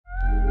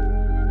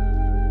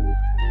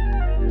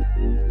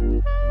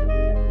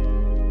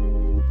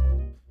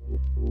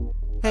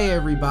Hey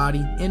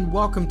everybody, and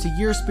welcome to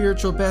Your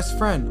Spiritual Best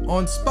Friend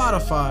on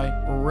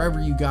Spotify or wherever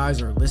you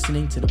guys are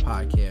listening to the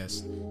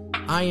podcast.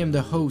 I am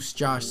the host,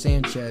 Josh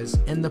Sanchez,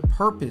 and the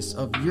purpose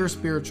of Your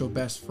Spiritual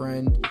Best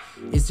Friend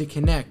is to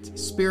connect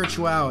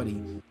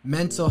spirituality,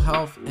 mental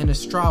health, and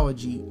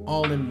astrology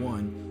all in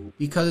one,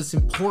 because it's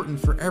important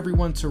for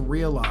everyone to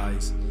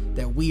realize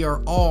that we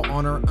are all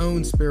on our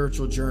own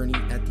spiritual journey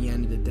at the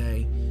end of the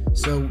day.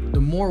 So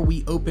the more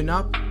we open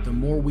up, the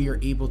more we are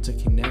able to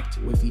connect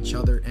with each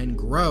other and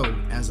grow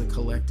as a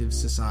collective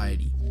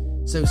society.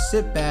 So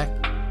sit back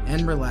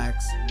and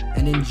relax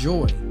and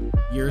enjoy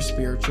Your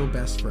Spiritual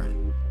Best Friend.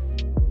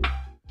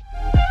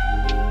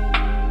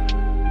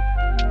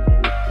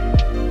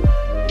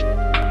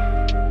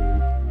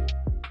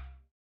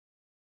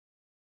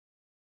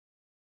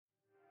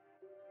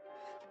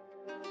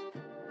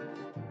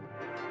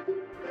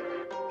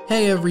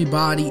 Hey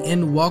everybody,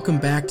 and welcome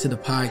back to the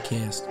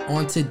podcast.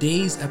 On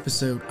today's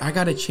episode, I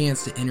got a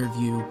chance to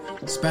interview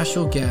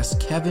special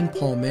guest Kevin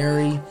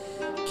Palmieri.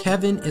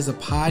 Kevin is a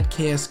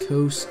podcast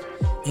host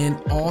and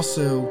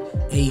also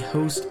a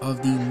host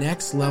of the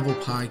Next Level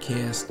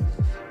podcast.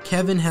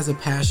 Kevin has a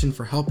passion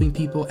for helping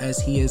people,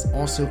 as he is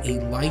also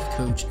a life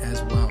coach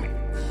as well.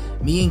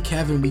 Me and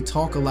Kevin, we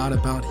talk a lot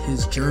about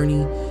his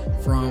journey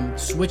from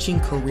switching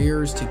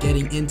careers to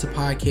getting into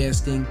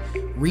podcasting,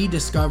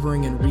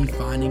 rediscovering and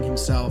refining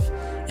himself.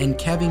 And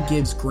Kevin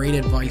gives great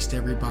advice to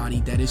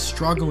everybody that is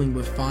struggling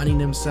with finding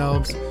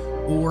themselves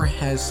or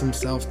has some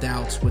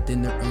self-doubts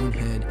within their own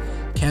head.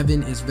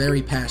 Kevin is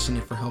very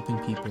passionate for helping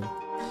people.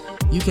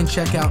 You can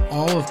check out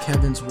all of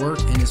Kevin's work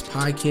and his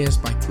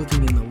podcast by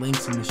clicking in the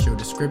links in the show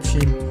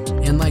description.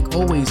 And like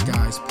always,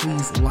 guys,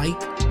 please like,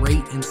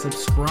 rate, and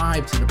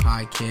subscribe to the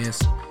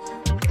podcast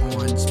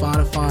on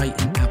Spotify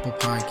and Apple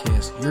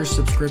Podcasts. Your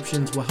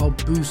subscriptions will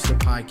help boost the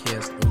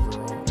podcast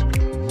overall.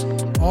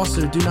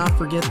 Also, do not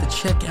forget to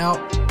check out,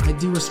 I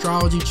do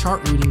astrology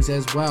chart readings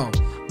as well.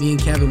 Me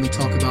and Kevin, we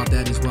talk about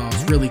that as well.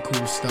 It's really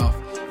cool stuff.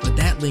 But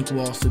that link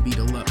will also be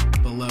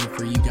below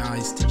for you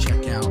guys to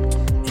check out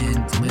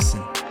and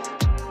listen.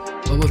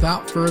 But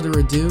without further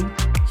ado,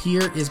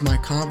 here is my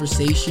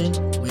conversation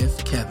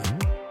with Kevin.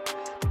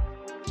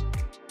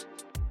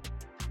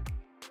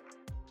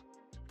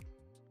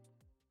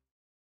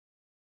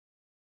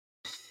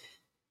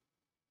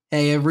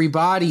 Hey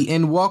everybody,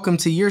 and welcome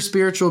to Your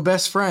Spiritual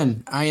Best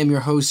Friend. I am your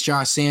host,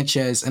 Josh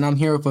Sanchez, and I'm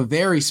here with a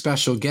very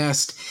special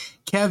guest,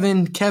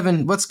 Kevin.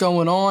 Kevin, what's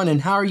going on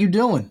and how are you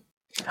doing?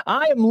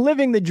 I am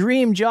living the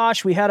dream,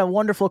 Josh. We had a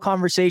wonderful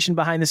conversation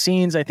behind the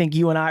scenes. I think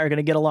you and I are going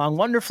to get along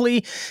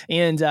wonderfully,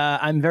 and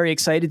I'm very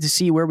excited to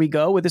see where we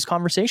go with this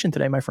conversation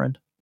today, my friend.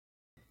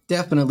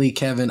 Definitely,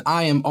 Kevin.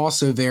 I am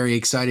also very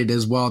excited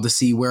as well to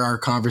see where our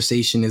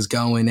conversation is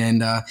going.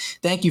 And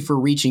thank you for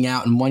reaching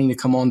out and wanting to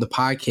come on the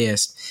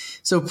podcast.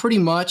 So pretty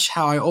much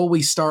how I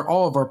always start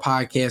all of our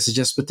podcasts is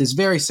just with this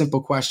very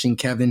simple question,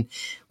 Kevin.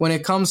 When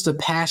it comes to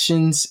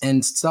passions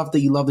and stuff that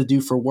you love to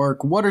do for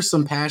work, what are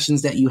some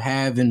passions that you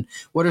have and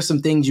what are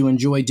some things you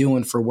enjoy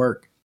doing for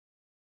work?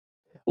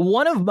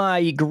 One of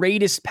my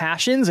greatest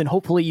passions, and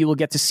hopefully you will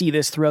get to see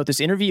this throughout this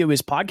interview,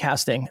 is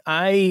podcasting.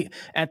 I,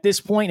 at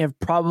this point, have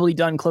probably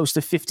done close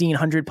to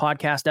 1,500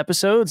 podcast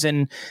episodes,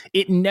 and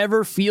it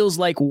never feels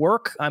like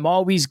work. I'm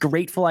always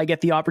grateful I get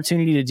the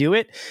opportunity to do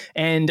it,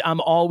 and I'm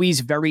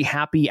always very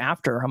happy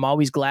after. I'm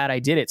always glad I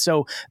did it.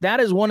 So that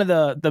is one of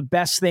the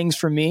best things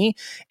for me,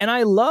 and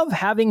I love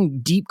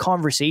having deep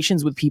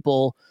conversations with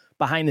people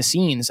behind the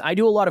scenes. I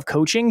do a lot of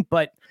coaching,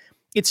 but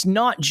it's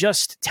not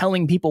just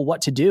telling people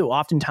what to do.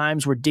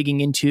 Oftentimes we're digging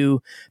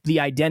into the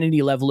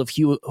identity level of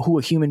who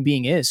a human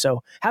being is.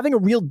 So having a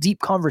real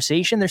deep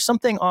conversation, there's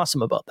something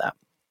awesome about that.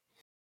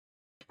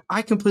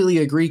 I completely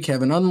agree,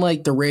 Kevin.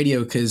 Unlike the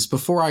radio, because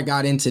before I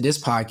got into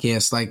this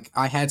podcast, like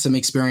I had some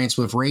experience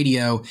with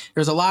radio.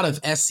 There's a lot of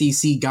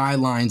SEC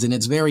guidelines, and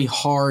it's very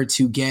hard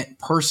to get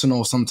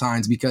personal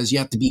sometimes because you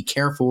have to be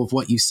careful of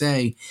what you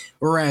say.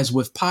 Whereas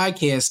with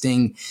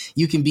podcasting,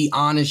 you can be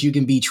honest, you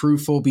can be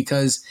truthful,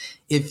 because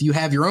if you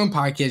have your own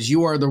podcast,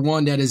 you are the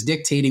one that is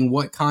dictating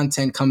what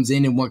content comes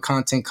in and what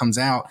content comes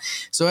out.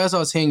 So as I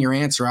was hearing your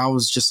answer, I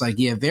was just like,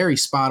 yeah, very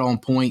spot on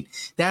point.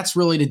 That's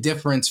really the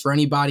difference for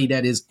anybody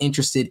that is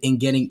interested in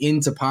getting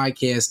into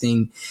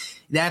podcasting.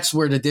 That's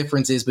where the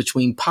difference is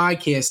between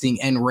podcasting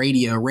and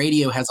radio.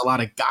 Radio has a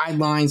lot of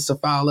guidelines to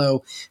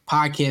follow.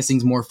 Podcasting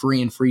is more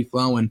free and free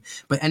flowing.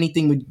 But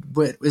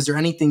is there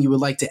anything you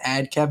would like to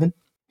add, Kevin?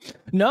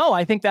 No,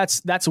 I think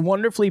that's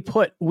wonderfully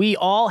put. We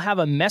all have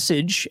a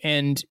message,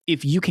 and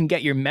if you can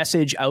get your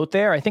message out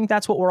there, I think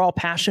that's what we're all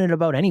passionate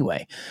about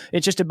anyway.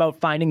 It's just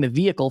about finding the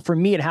vehicle. For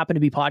me, it happened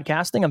to be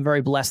podcasting. I'm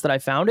very blessed that I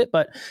found it,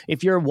 but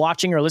if you're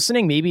watching or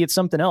listening, maybe it's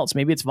something else.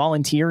 Maybe it's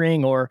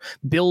volunteering or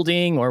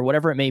building or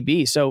whatever it may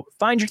be. So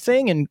find your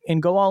thing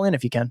and go all in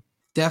if you can.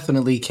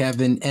 Definitely,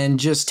 Kevin. And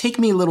just take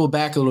me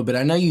back a little bit.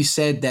 I know you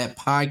said that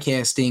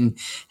podcasting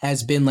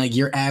has been like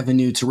your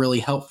avenue to really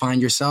help find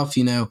yourself.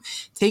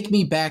 Take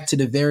me back to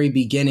the very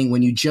beginning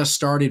when you just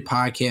started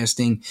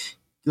podcasting.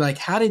 Like,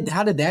 how did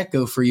that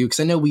go for you? Because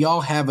I know we all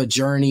have a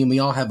journey and we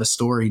all have a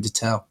story to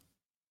tell.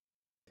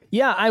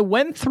 Yeah, I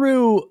went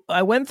through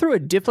a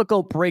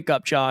difficult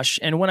breakup, Josh.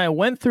 And when I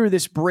went through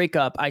this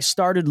breakup, I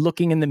started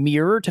looking in the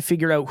mirror to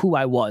figure out who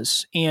I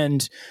was.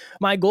 And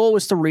my goal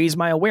was to raise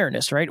my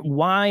awareness, right?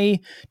 Why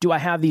do I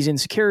have these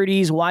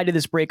insecurities? Why did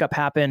this breakup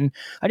happen?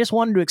 I just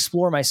wanted to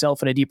explore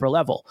myself at a deeper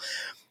level.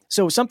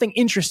 So something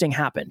interesting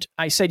happened.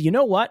 I said, you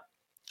know what?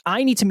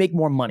 I need to make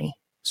more money.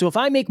 So if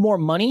I make more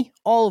money,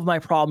 all of my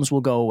problems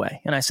will go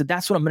away. And I said,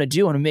 that's what I'm going to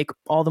do. I'm going to make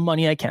all the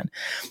money I can.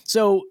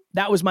 So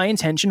that was my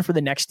intention for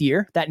the next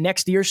year. That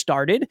next year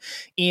started,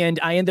 and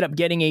I ended up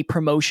getting a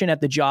promotion at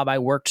the job I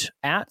worked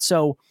at.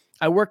 So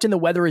I worked in the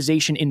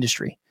weatherization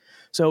industry.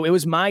 So it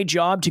was my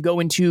job to go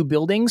into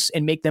buildings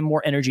and make them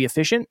more energy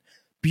efficient.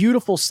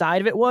 Beautiful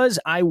side of it was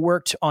I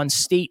worked on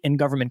state and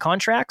government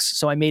contracts.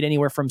 So I made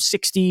anywhere from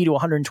 $60 to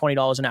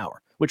 $120 an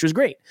hour, which was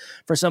great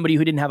for somebody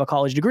who didn't have a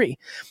college degree.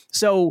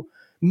 So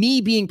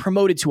me being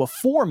promoted to a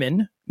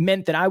foreman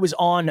meant that I was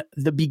on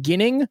the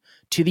beginning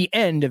to the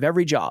end of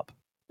every job.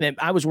 And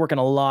I was working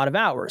a lot of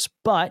hours,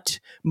 but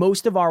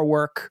most of our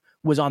work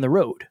was on the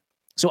road.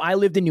 So I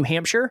lived in New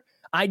Hampshire.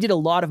 I did a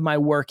lot of my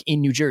work in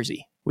New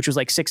Jersey, which was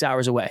like 6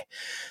 hours away.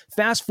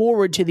 Fast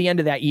forward to the end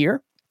of that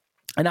year,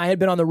 and I had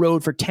been on the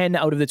road for 10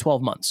 out of the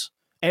 12 months.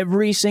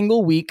 Every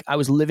single week, I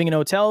was living in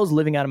hotels,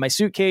 living out of my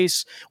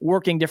suitcase,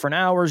 working different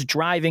hours,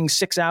 driving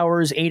 6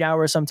 hours, 8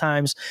 hours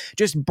sometimes,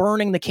 just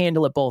burning the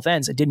candle at both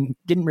ends. I didn't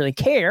really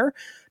care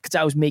because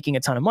I was making a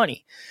ton of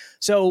money.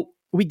 So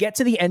we get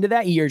to the end of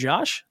that year,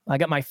 Josh. I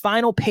got my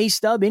final pay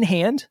stub in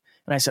hand,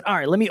 and I said, all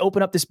right, let me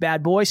open up this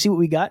bad boy, see what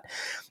we got.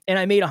 And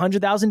I made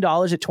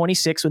 $100,000 at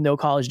 26 with no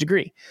college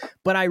degree.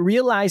 But I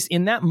realized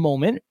in that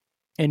moment,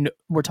 and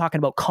we're talking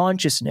about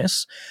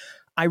consciousness,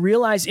 I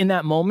realized in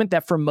that moment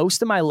that for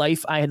most of my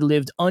life, I had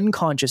lived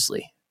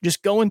unconsciously,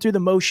 just going through the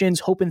motions,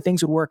 hoping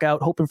things would work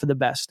out, hoping for the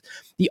best.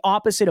 The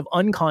opposite of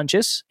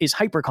unconscious is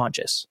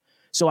hyperconscious.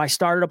 So I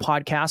started a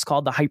podcast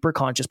called the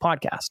Hyperconscious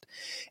Podcast.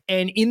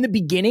 And in the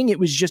beginning, it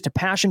was just a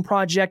passion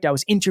project. I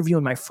was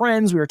interviewing my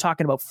friends. We were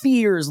talking about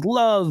fears,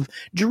 love,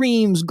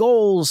 dreams,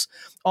 goals,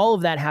 all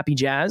of that happy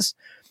jazz.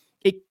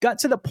 It got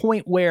to the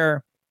point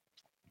where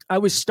I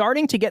was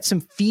starting to get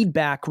some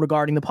feedback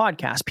regarding the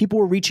podcast. People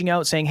were reaching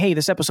out saying, hey,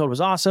 this episode was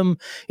awesome.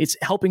 It's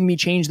helping me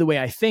change the way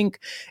I think.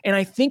 And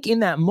I think in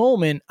that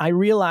moment, I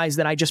realized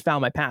that I just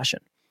found my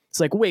passion.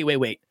 It's like,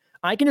 wait.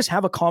 I can just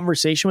have a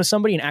conversation with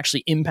somebody and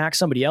actually impact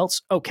somebody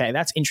else. Okay,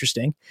 that's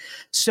interesting.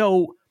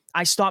 So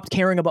I stopped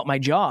caring about my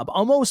job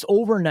almost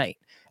overnight.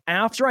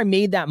 After I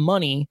made that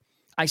money,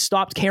 I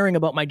stopped caring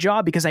about my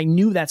job because I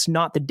knew that's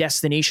not the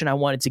destination I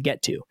wanted to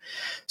get to.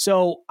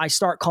 So I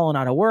start calling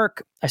out of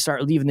work. I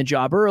start leaving the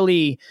job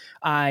early.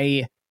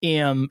 I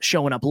am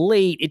showing up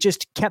late. It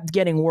just kept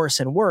getting worse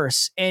and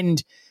worse.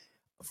 And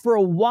for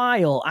a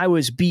while, I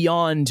was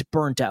beyond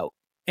burnt out.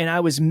 And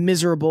I was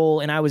miserable,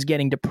 and I was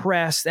getting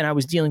depressed, and I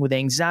was dealing with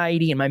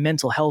anxiety, and my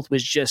mental health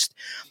was just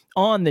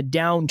on the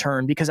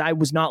downturn because I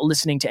was not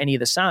listening to any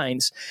of the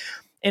signs.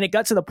 And it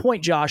got to the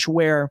point, Josh,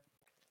 where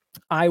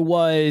I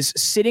was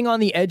sitting on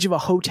the edge of a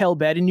hotel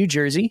bed in New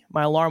Jersey.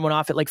 My alarm went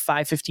off at like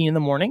 5:15 in the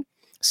morning,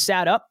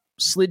 sat up,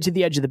 slid to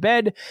the edge of the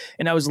bed,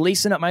 and I was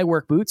lacing up my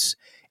work boots.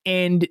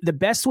 And the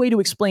best way to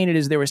explain it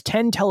is there was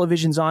 10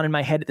 televisions on in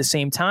my head at the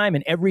same time,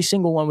 and every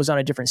single one was on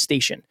a different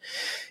station.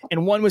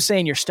 And one was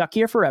saying, you're stuck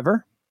here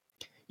forever.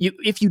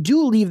 If you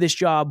do leave this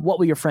job, what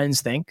will your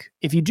friends think?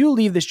 If you do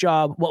leave this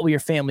job, what will your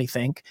family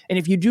think? And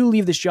if you do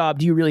leave this job,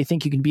 do you really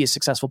think you can be a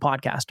successful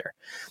podcaster?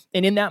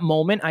 And in that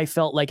moment, I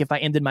felt like if I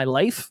ended my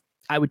life,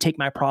 I would take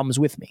my problems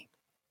with me.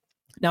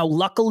 Now,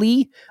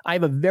 luckily, I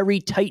have a very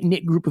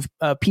tight-knit group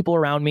of people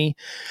around me.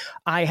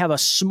 I have a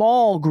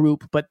small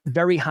group, but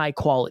very high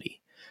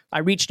quality. I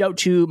reached out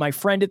to my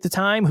friend at the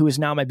time, who is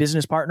now my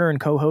business partner and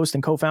co-host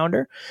and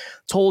co-founder,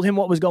 told him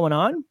what was going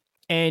on.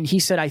 And he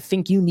said, I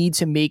think you need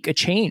to make a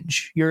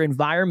change. Your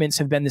environments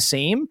have been the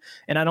same,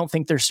 and I don't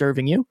think they're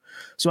serving you.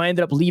 So I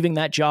ended up leaving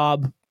that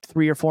job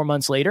 3 or 4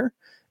 months later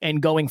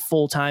and going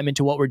full time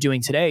into what we're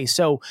doing today.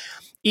 So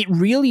it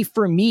really,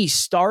 for me,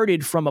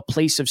 started from a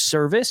place of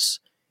service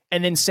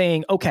and then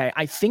saying, okay,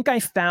 I think I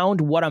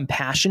found what I'm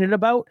passionate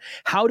about.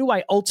 How do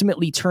I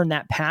ultimately turn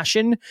that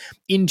passion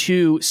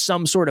into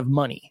some sort of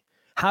money?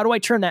 How do I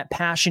turn that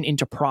passion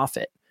into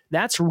profit?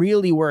 That's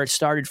really where it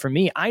started for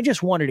me. I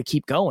just wanted to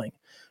keep going.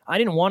 I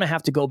didn't want to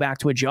have to go back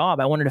to a job.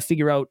 I wanted to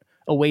figure out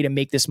a way to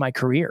make this my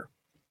career.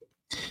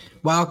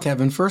 Wow,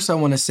 Kevin. First, I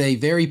want to say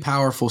very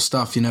powerful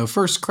stuff.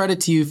 First,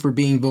 credit to you for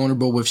being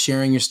vulnerable with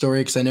sharing your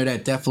story, because I know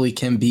that definitely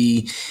can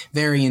be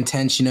very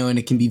intense, and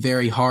it can be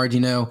very hard,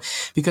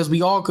 because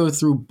we all go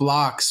through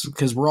blocks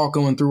because we're all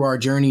going through our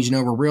journeys,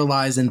 we're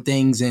realizing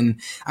things. And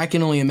I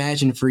can only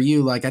imagine for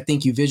you, I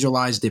think you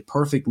visualized it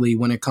perfectly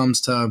when it comes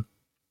to,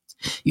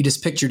 you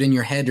just pictured in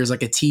your head, there's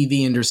like a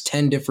TV and there's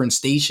 10 different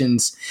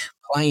stations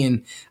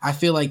playing, I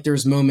feel like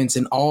there's moments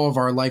in all of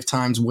our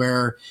lifetimes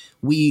where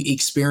we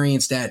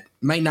experience that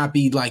might not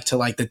be like to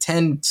like the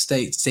 10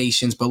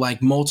 stations, but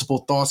like multiple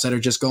thoughts that are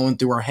just going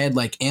through our head.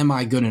 Like, am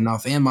I good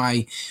enough? Am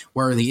I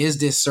worthy? Is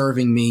this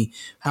serving me?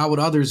 How would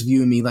others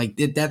view me? Like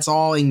that's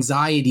all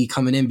anxiety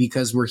coming in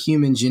because we're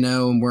humans,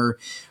 and we're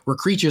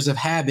creatures of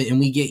habit, and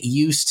we get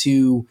used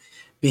to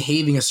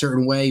behaving a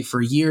certain way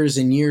for years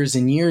and years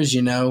and years,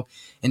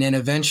 and then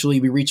eventually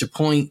we reach a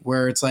point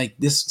where it's like,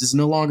 this is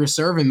no longer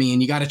serving me,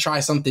 and you got to try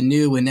something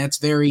new. And that's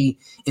very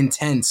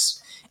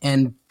intense.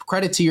 And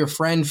credit to your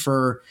friend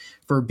for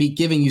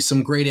giving you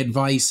some great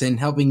advice and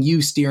helping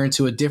you steer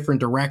into a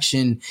different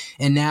direction.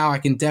 And now I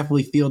can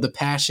definitely feel the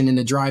passion and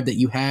the drive that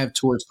you have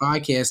towards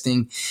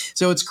podcasting.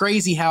 So it's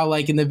crazy how,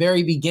 like, in the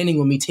very beginning,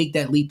 when we take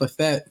that leap of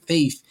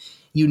faith,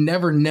 you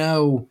never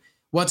know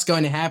what's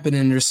going to happen,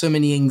 and there's so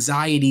many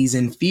anxieties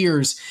and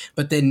fears.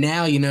 But then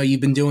now,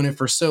 you've been doing it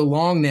for so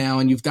long now,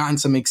 and you've gotten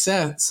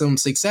some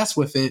success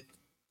with it.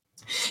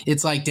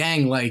 It's like,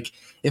 dang, like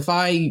if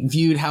I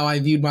viewed how I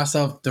viewed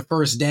myself the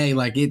first day,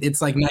 like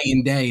it's like night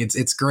and day.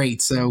 It's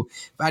great. So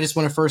I just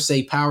want to first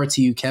say power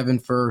to you, Kevin,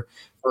 for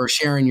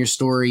sharing your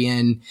story,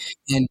 and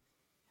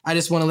I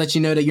just want to let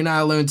you know that you're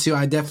not alone too.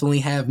 I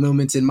definitely have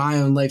moments in my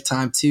own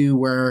lifetime too,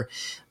 where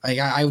like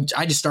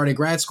I just started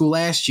grad school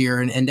last year,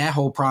 and that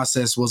whole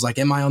process was like,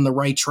 am I on the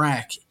right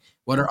track?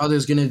 What are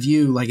others going to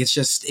view? Like, it's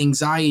just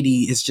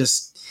anxiety.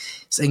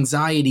 It's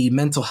anxiety,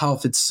 mental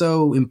health. It's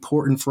so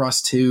important for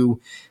us to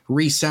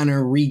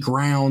recenter,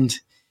 reground,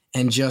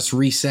 and just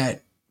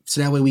reset.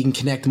 So that way we can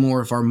connect more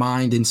with our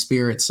mind and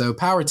spirit. So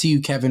power to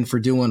you, Kevin, for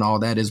doing all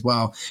that as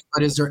well.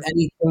 But is there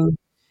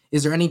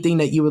anything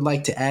that you would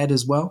like to add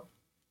as well?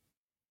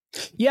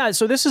 Yeah.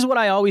 So this is what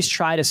I always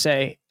try to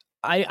say.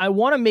 I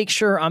want to make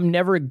sure I'm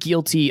never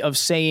guilty of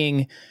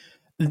saying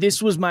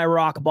this was my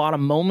rock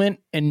bottom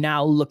moment and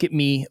now look at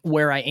me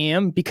where I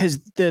am, because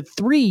the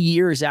 3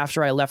 years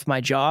after I left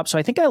my job, so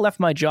I think I left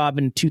my job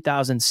in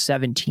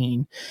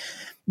 2017.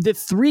 The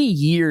 3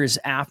 years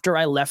after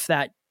I left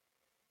that,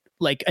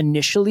 like,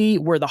 initially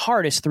were the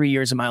hardest 3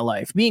 years of my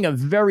life. Being a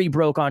very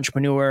broke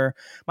entrepreneur,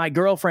 my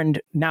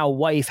girlfriend, now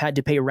wife, had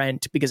to pay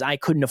rent because I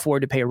couldn't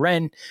afford to pay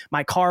rent.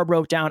 My car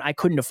broke down. I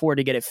couldn't afford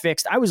to get it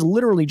fixed. I was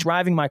literally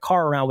driving my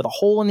car around with a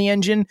hole in the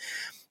engine.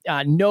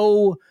 I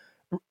don't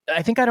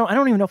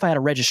even know if I had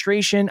a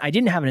registration. I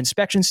didn't have an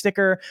inspection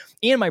sticker,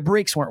 and my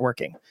brakes weren't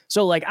working.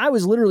 So like, I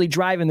was literally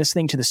driving this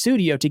thing to the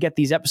studio to get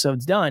these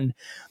episodes done.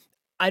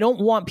 I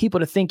don't want people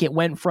to think it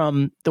went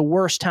from the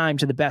worst time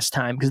to the best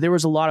time, because there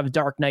was a lot of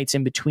dark nights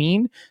in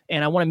between,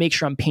 and I want to make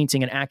sure I'm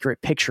painting an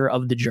accurate picture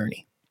of the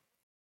journey.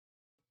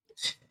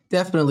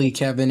 Definitely,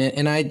 Kevin.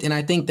 And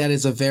I think that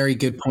is a very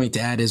good point to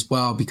add as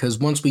well, because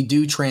once we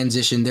do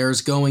transition,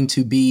 there's going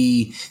to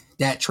be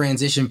that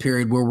transition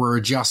period where we're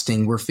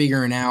adjusting, we're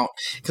figuring out,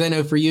 because I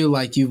know for you,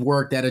 like, you've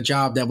worked at a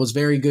job that was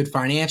very good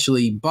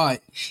financially,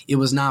 but it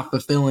was not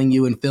fulfilling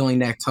you and filling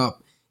that cup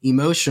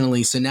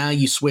emotionally. So now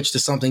you switch to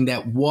something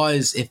that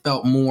it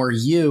felt more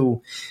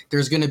you.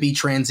 There's going to be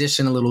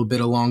transition a little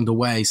bit along the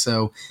way.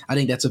 So I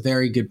think that's a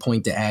very good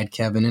point to add,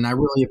 Kevin. And I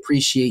really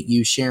appreciate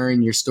you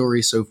sharing your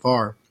story so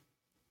far.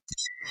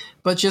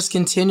 But just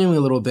continuing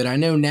a little bit, I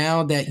know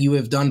now that you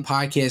have done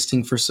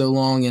podcasting for so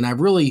long, and I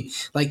really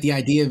like the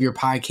idea of your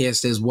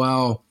podcast as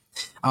well.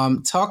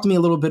 Talk to me a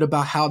little bit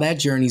about how that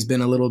journey's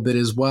been a little bit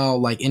as well,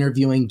 like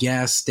interviewing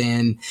guests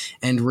and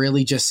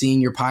really just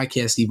seeing your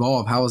podcast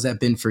evolve. How has that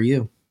been for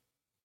you?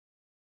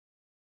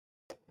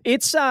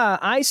 It's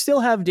I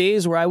still have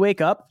days where I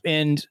wake up,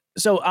 and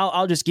so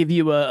I'll just give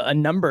you a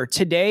number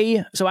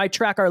today. So I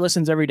track our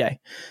listens every day.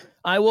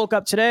 I woke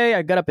up today.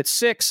 I got up at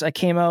 6. I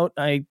came out.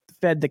 I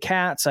fed the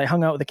cats. I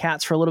hung out with the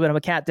cats for a little bit. I'm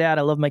a cat dad.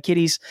 I love my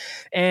kitties.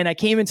 And I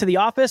came into the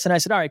office and I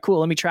said, all right,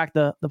 cool. Let me track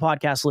the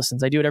podcast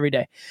listens. I do it every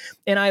day.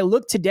 And I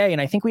looked today, and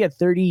I think we had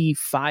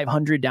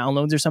 3,500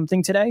 downloads or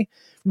something today,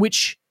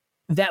 which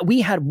that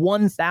we had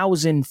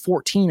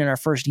 1,014 in our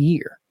first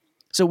year.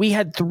 So we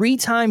had 3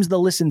 times the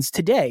listens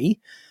today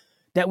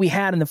that we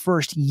had in the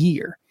first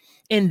year.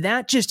 And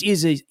that just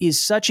is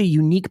such a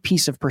unique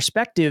piece of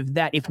perspective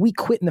that if we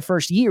quit in the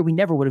first year, we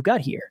never would have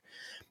got here.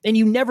 And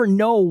you never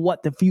know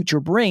what the future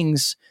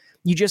brings.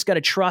 You just got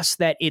to trust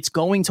that it's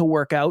going to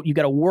work out. You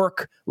got to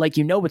work like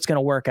you know it's going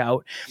to work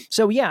out.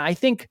 So yeah, I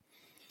think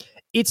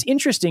it's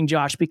interesting,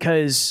 Josh,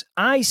 because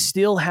I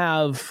still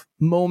have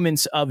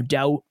moments of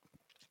doubt.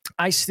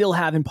 I still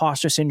have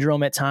imposter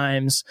syndrome at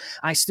times.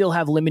 I still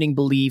have limiting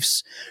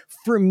beliefs.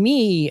 For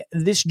me,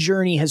 this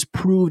journey has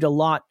proved a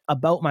lot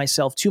about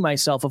myself, to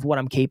myself, of what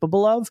I'm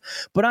capable of.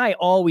 But I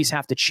always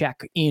have to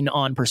check in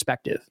on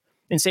perspective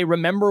and say,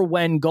 remember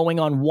when going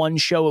on one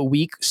show a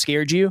week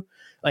scared you?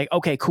 Like,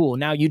 okay, cool.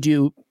 Now you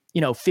do,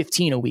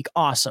 15 a week.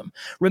 Awesome.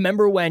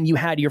 Remember when you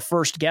had your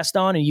first guest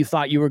on and you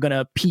thought you were going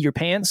to pee your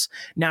pants?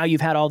 Now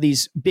you've had all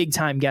these big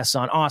time guests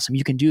on. Awesome.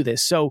 You can do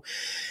this. So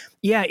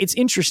yeah, it's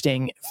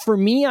interesting. For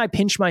me, I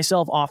pinch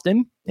myself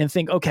often and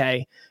think,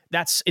 okay,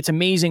 it's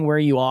amazing where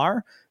you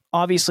are.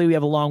 Obviously, we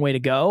have a long way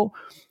to go.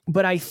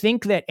 But I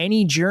think that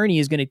any journey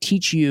is going to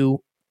teach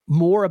you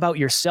more about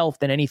yourself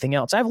than anything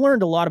else. I've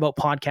learned a lot about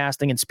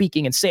podcasting and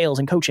speaking and sales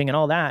and coaching and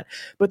all that,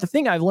 but the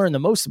thing I've learned the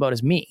most about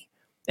is me.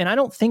 And I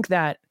don't think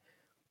that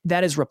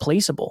is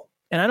replaceable.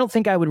 And I don't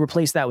think I would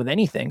replace that with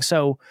anything.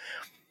 So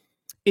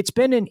it's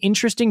been an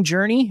interesting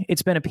journey.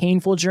 It's been a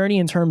painful journey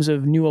in terms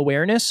of new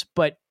awareness,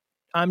 but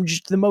I'm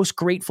just the most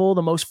grateful,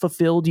 the most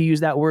fulfilled. You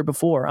used that word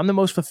before. I'm the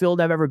most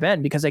fulfilled I've ever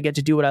been because I get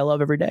to do what I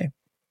love every day.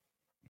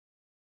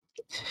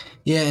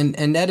 Yeah,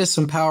 and that is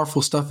some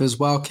powerful stuff as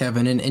well,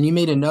 Kevin. And you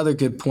made another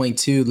good point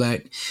too,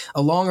 that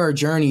along our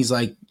journeys,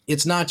 like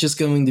it's not just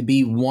going to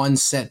be one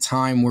set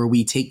time where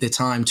we take the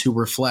time to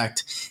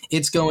reflect.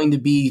 It's going to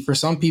be, for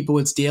some people,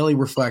 it's daily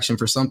reflection.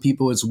 For some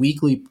people, it's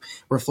weekly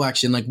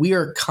reflection. Like we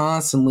are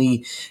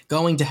constantly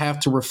going to have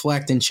to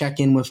reflect and check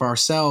in with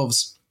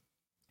ourselves.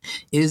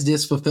 Is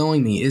this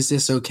fulfilling me? Is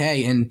this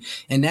okay? And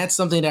that's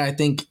something that I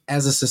think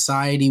as a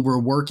society we're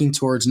working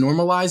towards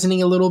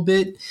normalizing a little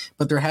bit,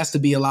 but there has to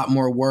be a lot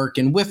more work.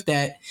 And with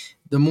that,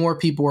 the more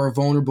people are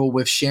vulnerable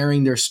with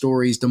sharing their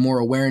stories, the more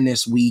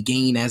awareness we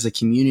gain as a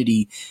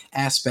community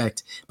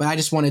aspect. But I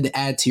just wanted to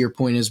add to your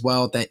point as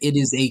well that it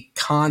is a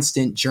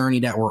constant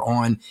journey that we're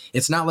on.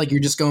 It's not like you're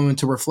just going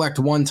to reflect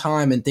one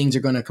time and things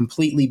are going to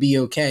completely be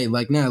okay.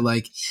 Like, no,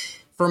 like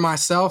for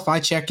myself, I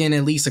check in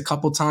at least a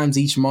couple times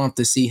each month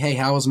to see, hey,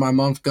 how is my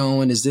month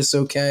going? Is this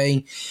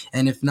okay?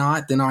 And if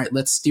not, then all right,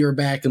 let's steer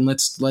back and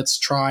let's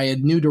try a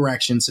new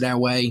direction so that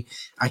way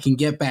I can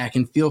get back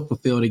and feel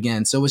fulfilled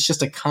again. So it's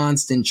just a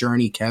constant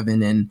journey,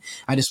 Kevin. And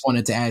I just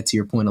wanted to add to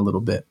your point a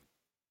little bit.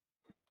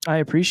 I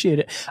appreciate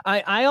it.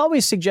 I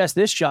always suggest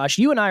this, Josh.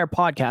 You and I are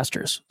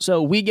podcasters.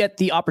 So we get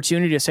the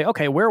opportunity to say,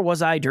 okay, where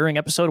was I during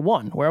episode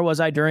 1? Where was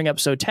I during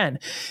episode 10?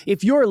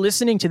 If you're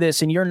listening to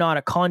this and you're not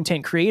a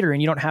content creator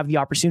and you don't have the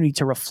opportunity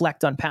to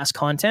reflect on past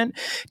content,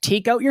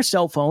 take out your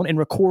cell phone and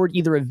record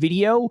either a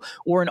video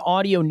or an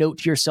audio note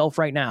to yourself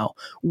right now.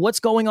 What's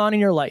going on in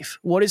your life?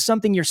 What is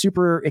something you're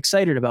super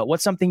excited about?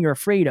 What's something you're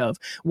afraid of?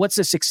 What's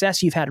a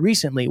success you've had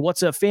recently?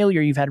 What's a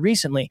failure you've had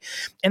recently?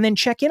 And then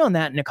check in on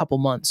that in a couple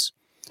months.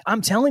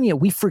 I'm telling you,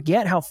 we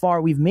forget how far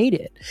we've made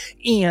it.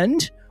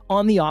 And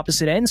on the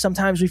opposite end,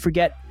 sometimes we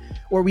forget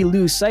or we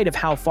lose sight of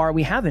how far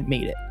we haven't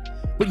made it.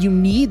 But you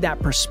need that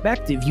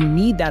perspective. You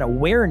need that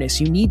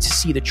awareness. You need to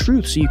see the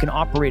truth so you can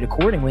operate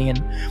accordingly.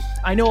 And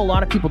I know a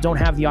lot of people don't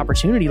have the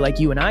opportunity like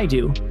you and I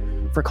do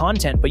for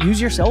content, but use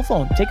your cell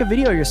phone. Take a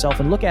video of yourself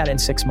and look at it in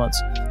 6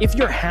 months. If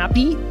you're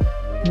happy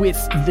with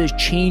the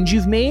change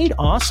you've made,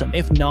 awesome.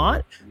 If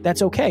not,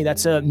 that's okay.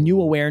 That's a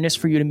new awareness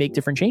for you to make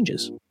different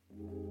changes.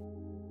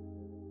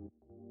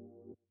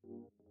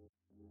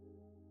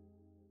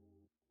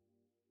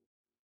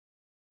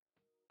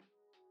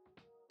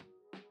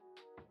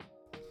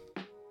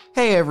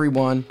 Hey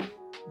everyone,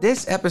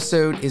 this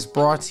episode is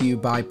brought to you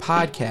by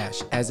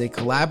Podcash as a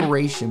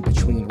collaboration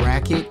between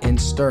Racket and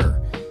Stir.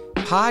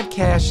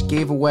 Podcash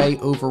gave away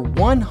over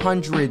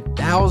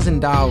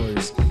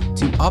 $100,000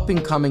 to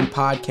up-and-coming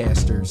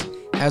podcasters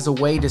as a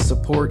way to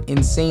support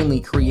insanely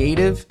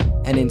creative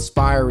and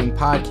inspiring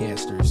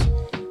podcasters.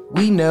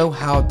 We know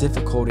how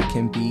difficult it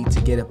can be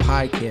to get a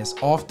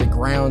podcast off the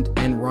ground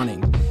and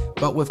running,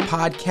 but with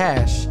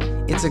Podcash,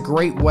 it's a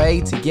great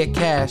way to get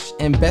cash,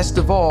 and best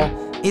of all,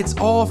 it's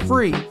all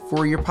free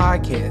for your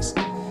podcast.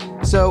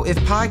 So if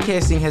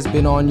podcasting has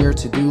been on your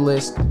to-do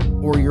list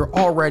or you're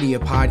already a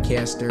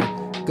podcaster,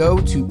 go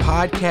to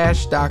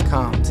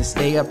podcash.com to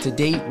stay up to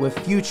date with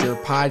future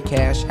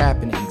podcast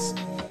happenings.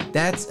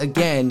 That's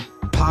again,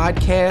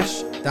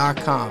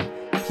 podcash.com,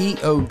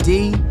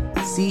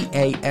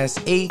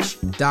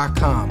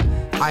 podcash.com.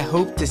 I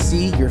hope to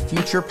see your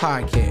future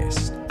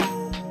podcast.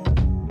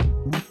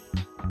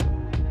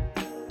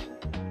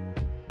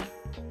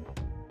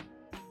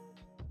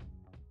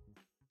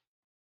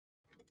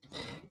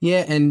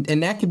 Yeah, and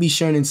that can be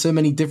shown in so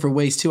many different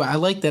ways too. I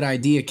like that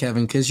idea,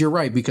 Kevin, because you're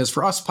right. Because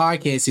for us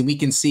podcasting, we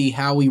can see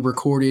how we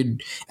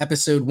recorded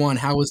episode 1.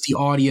 How was the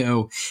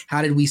audio?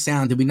 How did we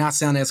sound? Did we not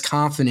sound as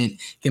confident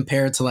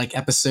compared to like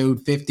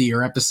episode 50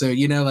 or episode,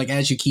 like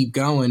as you keep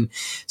going?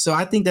 So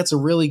I think that's a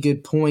really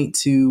good point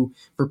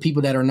for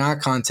people that are not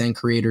content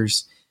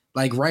creators.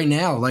 Like right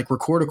now, like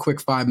record a quick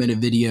 5-minute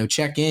video,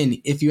 check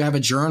in. If you have a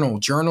journal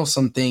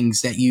some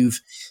things that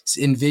you've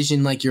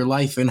envisioned like your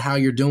life and how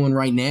you're doing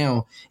right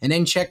now. And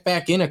then check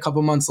back in a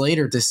couple months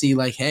later to see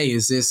like, hey,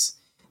 this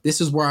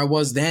is where I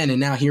was then. And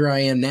now here I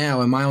am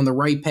now. Am I on the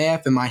right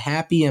path? Am I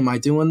happy? Am I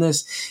doing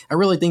this? I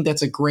really think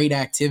that's a great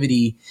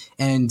activity,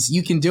 and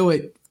you can do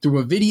it through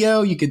a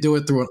video. You could do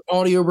it through an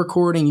audio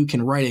recording. You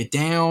can write it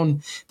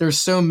down. There's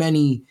so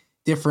many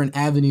different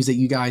avenues that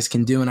you guys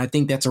can do. And I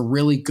think that's a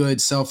really good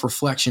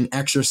self-reflection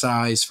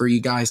exercise for you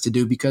guys to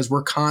do, because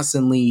we're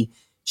constantly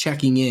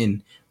checking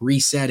in,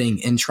 resetting,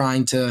 and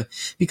trying to,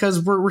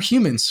 because we're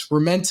humans.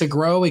 We're meant to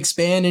grow,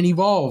 expand, and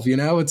evolve. We're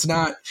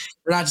not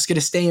just going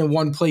to stay in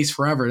one place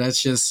forever.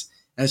 That's just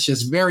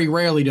very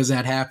rarely does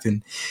that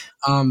happen.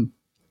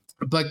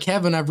 But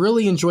Kevin, I've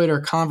really enjoyed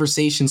our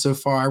conversation so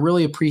far. I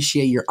really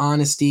appreciate your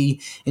honesty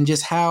and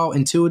just how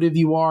intuitive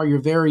you are. You're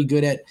very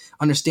good at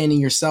understanding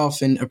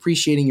yourself and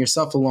appreciating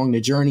yourself along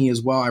the journey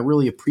as well. I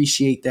really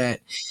appreciate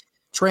that.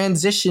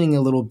 Transitioning a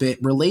little bit,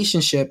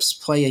 relationships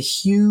play a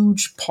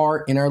huge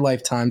part in our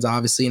lifetimes,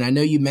 obviously. And I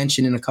know you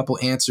mentioned in a couple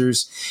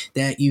answers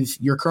that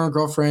your current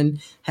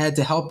girlfriend had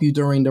to help you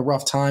during the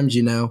rough times,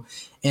 you know.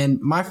 And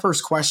my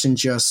first question,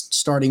 just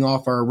starting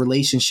off our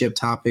relationship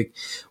topic,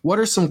 what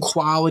are some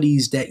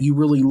qualities that you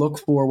really look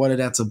for, whether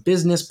that's a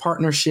business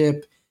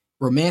partnership,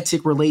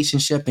 romantic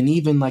relationship, and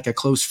even like a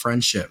close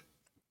friendship?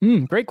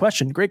 Great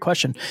question. Great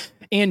question.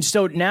 And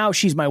so now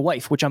she's my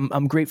wife, which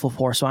I'm grateful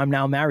for. So I'm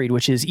now married,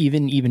 which is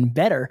even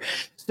better.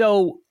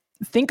 So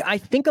I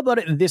think about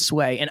it this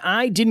way, and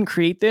I didn't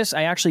create this.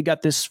 I actually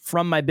got this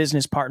from my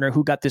business partner,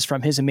 who got this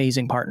from his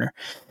amazing partner.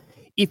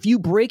 If you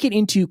break it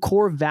into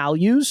core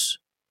values,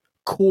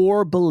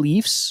 core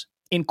beliefs,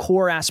 and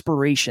core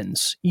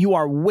aspirations, you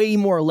are way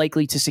more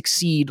likely to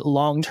succeed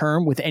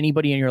long-term with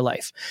anybody in your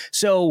life.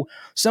 So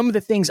some of the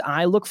things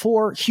I look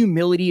for,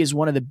 humility is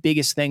one of the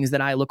biggest things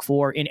that I look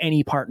for in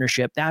any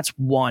partnership. That's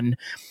one.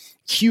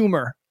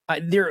 Humor.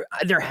 There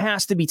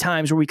has to be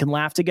times where we can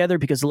laugh together,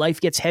 because life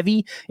gets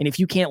heavy. And if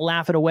you can't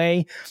laugh it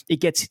away, it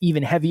gets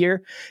even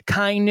heavier.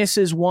 Kindness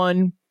is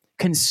one.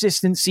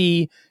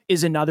 Consistency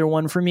is another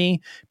one for me.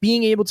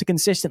 Being able to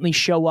consistently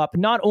show up,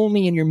 not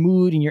only in your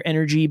mood and your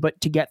energy, but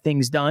to get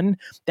things done.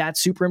 That's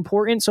super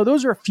important. So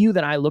those are a few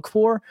that I look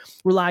for.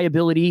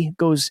 Reliability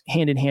goes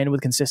hand in hand with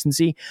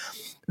consistency.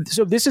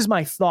 So this is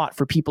my thought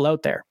for people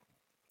out there.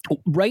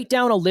 Write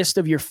down a list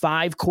of your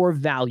 5 core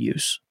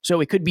values.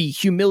 So it could be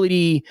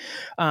humility,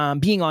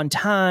 being on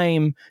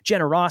time,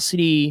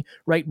 generosity,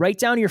 right? Write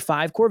down your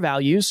 5 core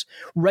values.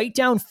 Write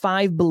down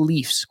 5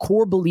 beliefs,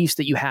 core beliefs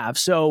that you have.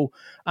 So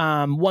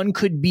one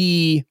could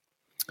be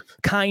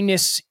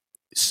kindness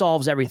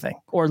solves everything,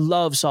 or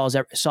love solves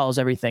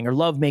everything, or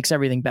love makes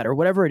everything better,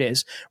 whatever it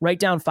is. Write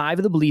down 5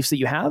 of the beliefs that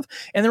you have,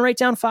 and then write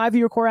down 5 of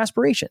your core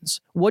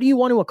aspirations. What do you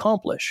want to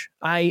accomplish?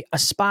 I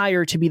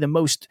aspire to be the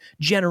most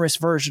generous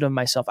version of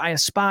myself. I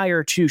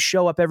aspire to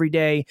show up every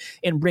day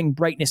and bring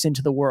brightness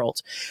into the world.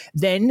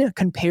 Then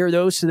compare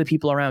those to the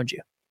people around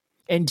you.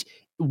 And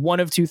one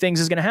of 2 things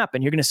is going to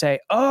happen. You're going to say,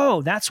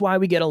 oh, that's why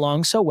we get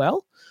along so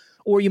well.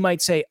 Or you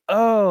might say,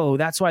 oh,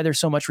 that's why there's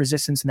so much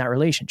resistance in that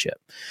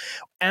relationship.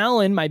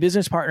 Alan, my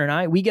business partner, and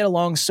I, we get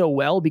along so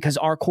well because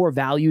our core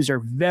values are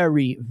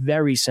very,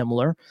 very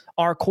similar.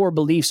 Our core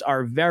beliefs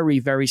are very,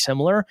 very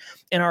similar.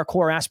 And our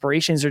core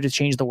aspirations are to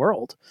change the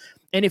world.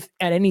 And if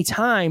at any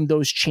time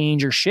those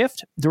change or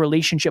shift, the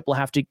relationship will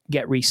have to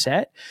get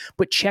reset.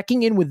 But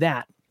checking in with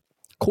that,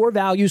 core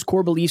values,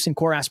 core beliefs, and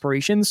core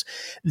aspirations,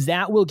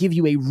 that will give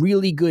you a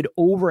really good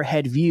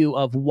overhead view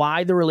of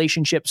why the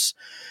relationships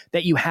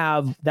that you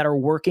have that are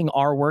working,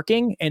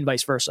 and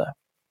vice versa.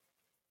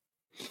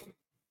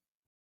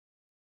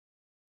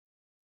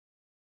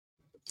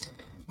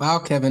 Wow,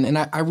 Kevin. And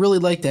I really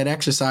like that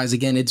exercise.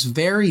 Again, it's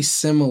very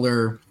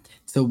similar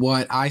to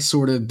what I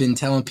sort of been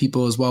telling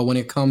people as well when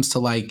it comes to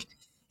like,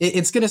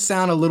 it's going to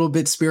sound a little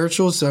bit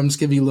spiritual. So I'm just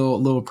giving you a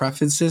little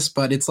prefaces,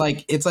 but it's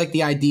like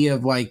the idea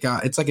of like,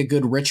 it's like a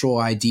good ritual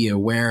idea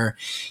where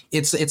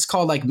it's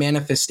called like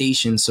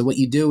manifestation. So what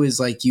you do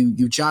is like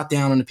you jot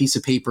down on a piece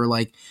of paper,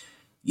 like,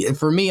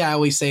 for me, I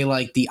always say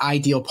like the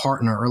ideal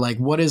partner, or like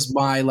what does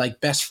my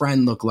like best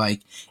friend look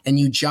like, and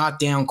you jot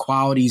down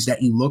qualities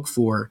that you look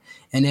for,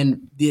 and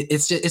then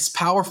it's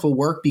powerful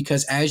work,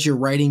 because as you're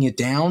writing it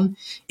down,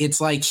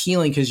 it's like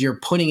healing, because you're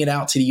putting it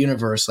out to the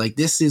universe. Like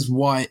this is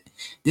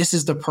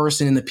the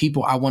person and the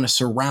people I want to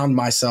surround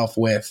myself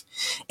with.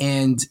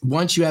 And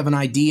once you have an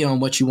idea on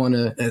what you want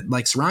to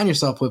like surround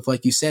yourself with,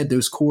 like you said,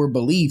 those core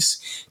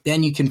beliefs,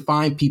 then you can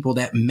find people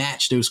that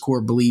match those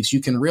core beliefs.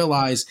 You can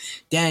realize,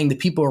 dang, the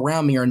people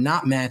around me are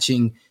not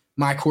matching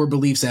my core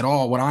beliefs at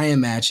all, what I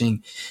am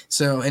matching.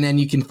 So, and then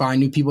you can find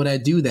new people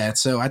that do that.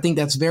 So I think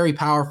that's very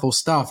powerful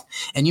stuff.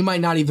 And you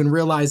might not even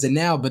realize it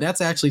now, but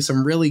that's actually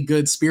some really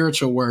good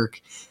spiritual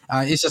work.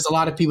 It's just a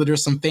lot of people,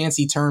 there's some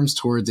fancy terms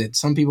towards it.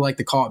 Some people like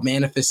to call it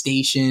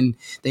manifestation.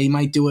 They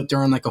might do it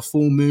during like a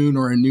full moon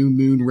or a new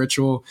moon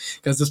ritual,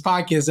 because this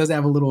podcast does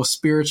have a little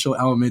spiritual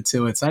element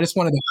to it. So I just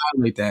wanted to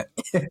highlight that.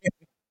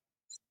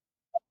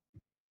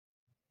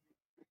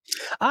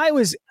 I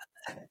was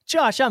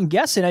Josh, I'm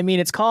guessing. I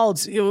mean, it's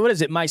called, what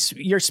is it?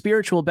 Your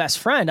spiritual best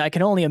friend. I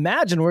can only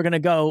imagine we're going to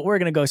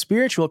go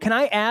spiritual. Can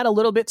I add a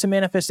little bit to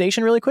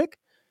manifestation really quick?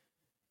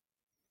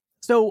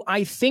 So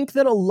I think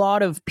that a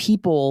lot of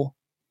people,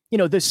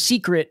 The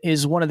Secret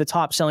is one of the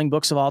top selling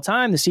books of all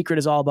time. The Secret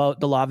is all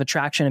about the law of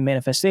attraction and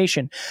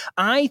manifestation.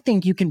 I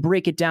think you can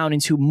break it down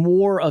into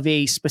more of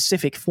a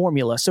specific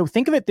formula. So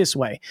think of it this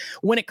way.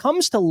 When it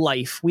comes to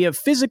life, we have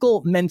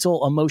physical,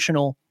 mental,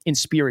 emotional, and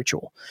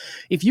spiritual.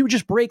 If you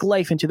just break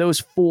life into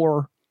those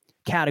 4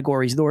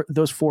 categories,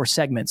 those 4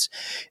 segments,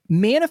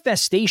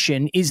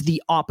 manifestation is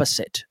the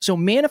opposite. So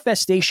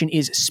manifestation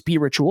is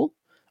spiritual,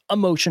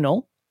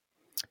 emotional,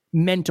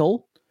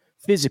 mental,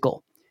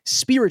 physical.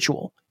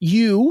 Spiritual,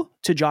 you,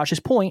 to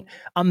Josh's point,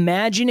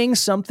 imagining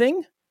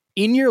something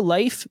in your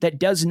life that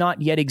does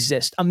not yet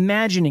exist,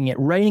 imagining it,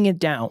 writing it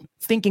down,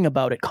 thinking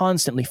about it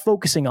constantly,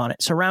 focusing on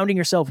it, surrounding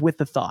yourself with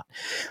the thought.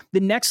 The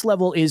next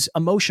level is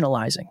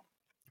emotionalizing.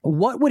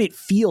 What would it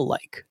feel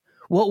like?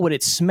 What would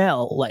it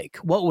smell like?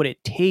 What would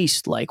it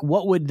taste like?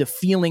 What would the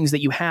feelings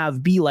that you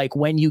have be like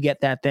when you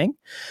get that thing?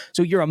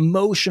 So you're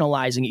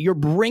emotionalizing it. You're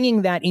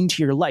bringing that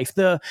into your life.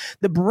 The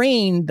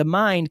brain, the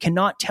mind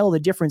cannot tell the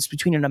difference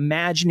between an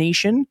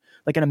imagination,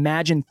 like an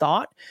imagined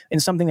thought, and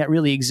something that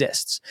really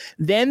exists.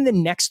 Then the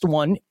next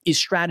one is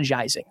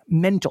strategizing,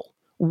 mental.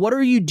 What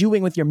are you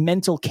doing with your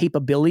mental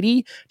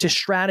capability to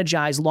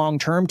strategize long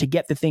term to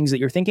get the things that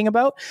you're thinking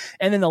about?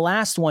 And then the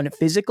last one,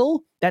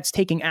 physical, that's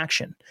taking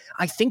action.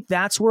 I think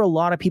that's where a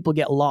lot of people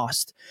get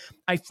lost.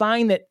 I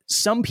find that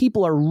some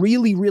people are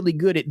really, really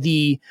good at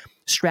the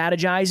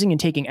strategizing and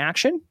taking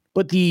action,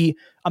 but the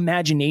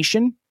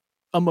imagination,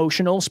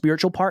 emotional,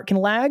 spiritual part can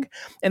lag.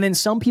 And then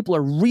some people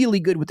are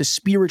really good with the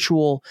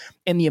spiritual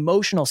and the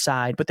emotional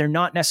side, but they're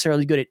not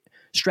necessarily good at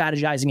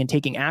strategizing and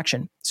taking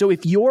action. So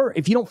if you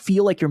don't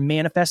feel like you're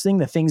manifesting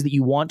the things that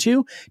you want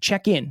to,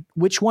 check in.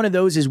 Which one of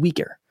those is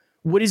weaker?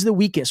 What is the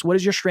weakest? What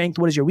is your strength?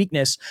 What is your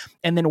weakness?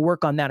 And then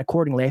work on that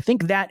accordingly. I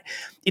think that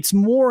it's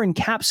more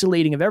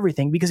encapsulating of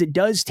everything because it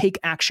does take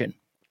action.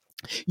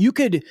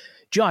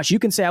 Josh, you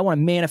can say, I want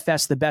to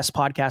manifest the best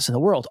podcast in the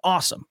world.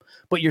 Awesome.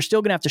 But you're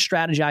still going to have to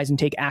strategize and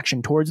take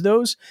action towards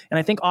those. And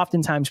I think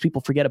oftentimes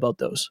people forget about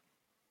those.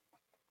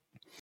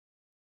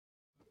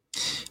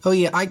 Oh,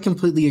 yeah, I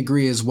completely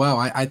agree as well.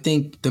 I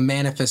think the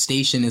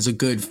manifestation is a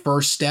good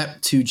first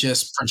step to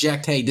just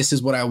project, hey, this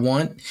is what I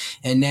want.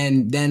 And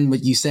then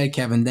what you said,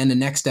 Kevin, then the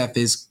next step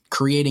is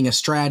creating a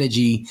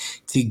strategy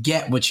to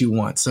get what you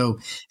want. So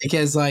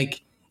because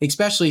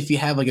especially if you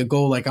have like a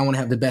goal, like I want to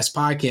have the best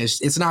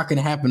podcast, it's not going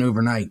to happen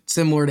overnight.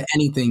 Similar to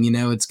anything,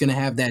 it's going to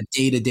have that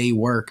day-to-day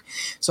work.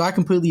 So I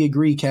completely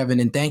agree, Kevin,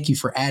 and thank you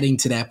for adding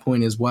to that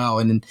point as well.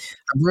 And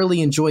I've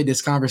really enjoyed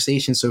this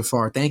conversation so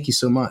far. Thank you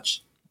so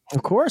much.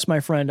 Of course,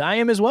 my friend. I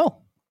am as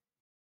well.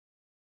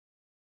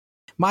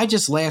 My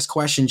just last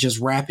question, just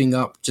wrapping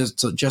up just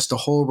the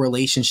whole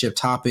relationship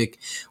topic.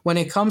 When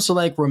it comes to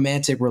like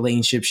romantic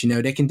relationships,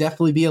 they can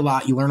definitely be a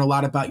lot. You learn a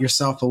lot about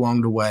yourself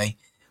along the way.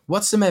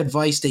 What's some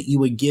advice that you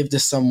would give to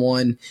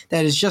someone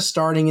that is just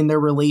starting in their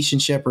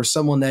relationship or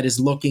someone that is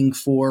looking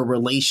for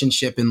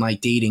relationship and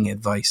like dating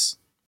advice?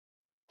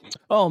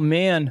 Oh,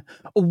 man.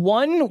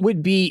 One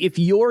would be if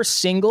you're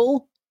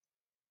single,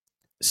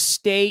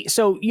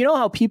 so you know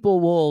how people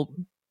will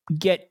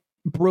get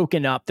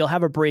broken up, they'll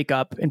have a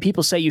breakup and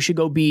people say you should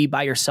go be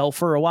by yourself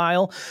for a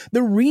while.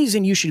 The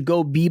reason you should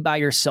go be by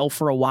yourself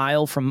for a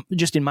while, from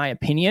just in my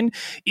opinion,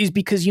 is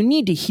because you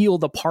need to heal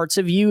the parts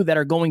of you that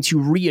are going to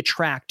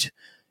re-attract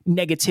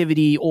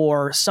negativity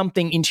or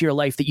something into your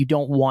life that you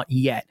don't want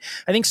yet.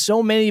 I think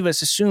so many of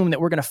us assume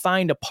that we're going to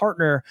find a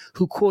partner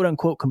who quote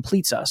unquote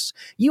completes us.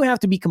 You have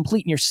to be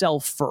complete in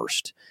yourself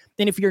first.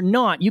 And if you're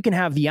not, you can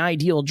have the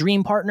ideal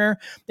dream partner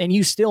and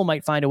you still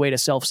might find a way to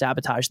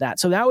self-sabotage that.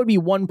 So that would be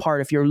one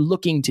part if you're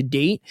looking to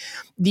date.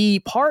 The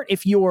part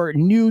if you're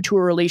new to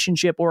a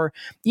relationship or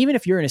even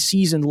if you're in a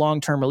seasoned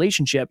long-term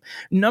relationship,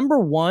 number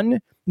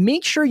one,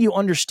 make sure you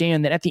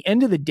understand that at the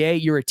end of the day,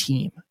 you're a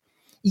team.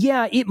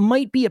 Yeah, it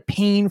might be a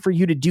pain for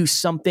you to do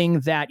something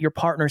that your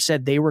partner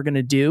said they were going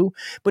to do.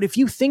 But if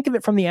you think of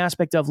it from the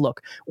aspect of,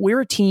 look, we're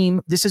a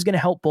team. This is going to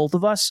help both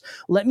of us.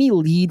 Let me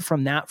lead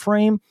from that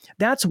frame.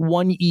 That's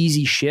one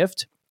easy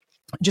shift.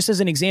 Just as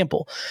an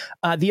example,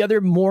 the other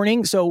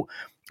morning, so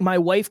my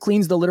wife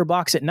cleans the litter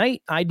box at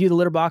night. I do the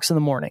litter box in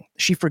the morning.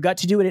 She forgot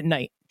to do it at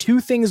night. Two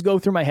things go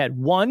through my head.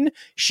 One,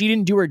 she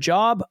didn't do her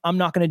job. I'm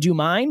not going to do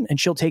mine and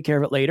she'll take care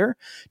of it later.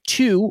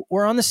 Two,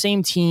 we're on the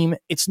same team.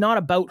 It's not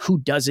about who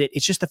does it.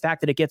 It's just the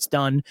fact that it gets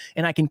done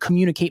and I can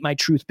communicate my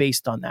truth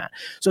based on that.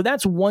 So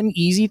that's one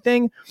easy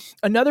thing.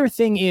 Another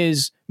thing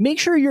is make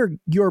sure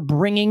you're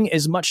bringing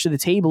as much to the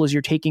table as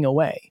you're taking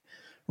away.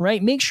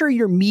 Right? Make sure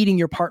you're meeting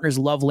your partner's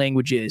love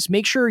languages.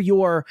 Make sure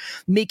you're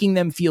making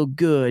them feel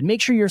good.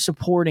 Make sure you're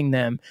supporting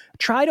them.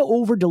 Try to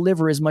over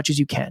deliver as much as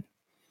you can.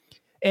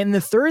 And the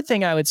third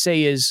thing I would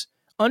say is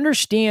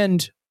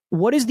understand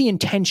what is the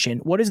intention?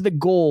 What is the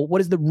goal?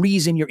 What is the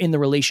reason you're in the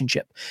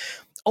relationship?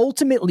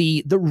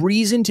 Ultimately, the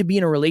reason to be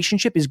in a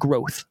relationship is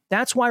growth.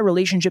 That's why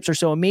relationships are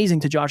so amazing,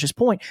 to Josh's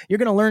point. You're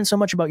going to learn so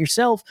much about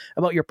yourself,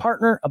 about your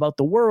partner, about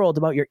the world,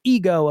 about your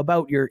ego,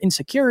 about your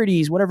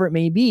insecurities, whatever it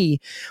may be.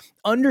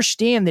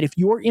 Understand that if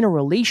you're in a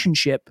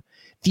relationship,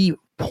 the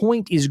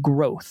point is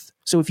growth.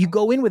 So if you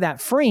go in with that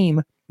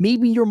frame,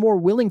 maybe you're more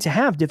willing to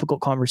have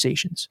difficult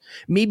conversations.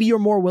 Maybe you're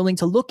more willing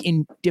to look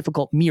in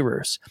difficult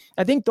mirrors.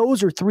 I think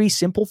those are three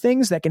simple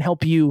things that can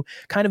help you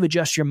kind of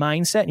adjust your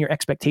mindset and your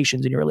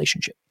expectations in your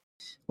relationship.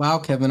 Wow,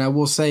 Kevin, I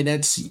will say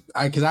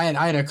because I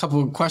had a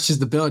couple of questions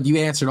to build. You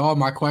answered all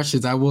my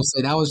questions. I will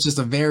say that was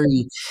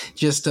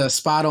just a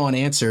spot on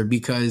answer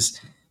because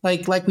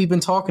like we've been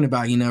talking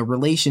about,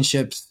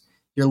 relationships,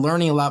 you're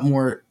learning a lot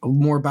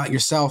more about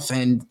yourself.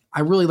 And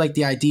I really like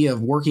the idea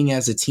of working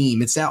as a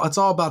team. It's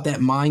all about that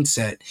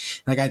mindset.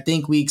 Like, I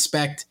think we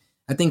expect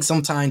I think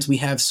sometimes we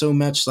have so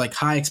much like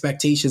high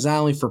expectations, not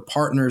only for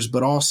partners,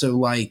 but also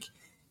like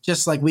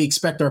just like we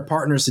expect our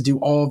partners to do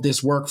all of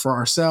this work for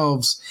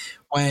ourselves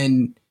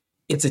when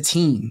it's a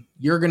team.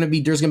 There's going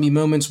to be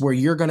moments where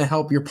you're going to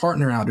help your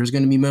partner out. There's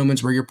going to be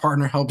moments where your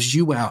partner helps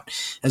you out.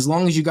 As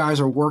long as you guys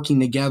are working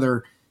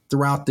together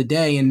throughout the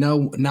day, and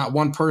no, not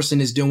one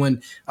person is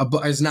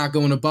not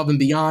going above and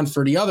beyond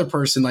for the other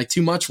person, like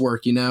too much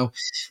work,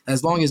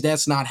 as long as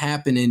that's not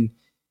happening,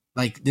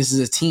 like this is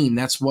a team.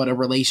 That's what a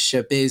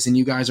relationship is, and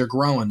you guys are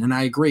growing. And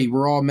I agree.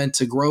 We're all meant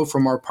to grow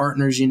from our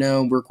partners,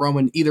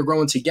 we're either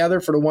growing together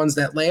for the ones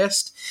that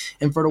last,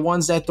 and for the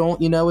ones that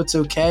don't, it's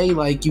okay.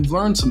 Like you've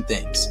learned some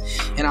things.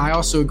 And I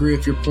also agree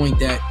with your point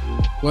that,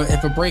 well,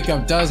 if a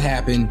breakup does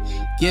happen,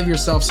 give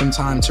yourself some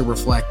time to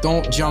reflect.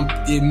 Don't jump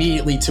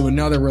immediately to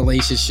another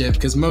relationship,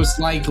 because most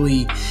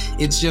likely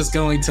it's just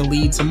going to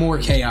lead to more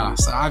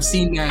chaos. I've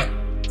seen that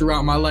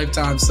throughout my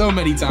lifetime so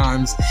many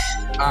times.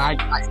 I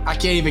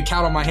can't even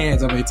count on my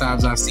hands how many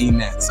times I've seen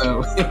that.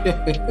 So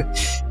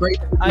great.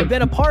 I've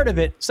been a part of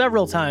it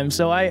several times,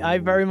 so I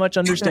very much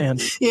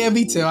understand. Yeah,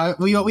 me too.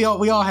 We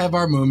all have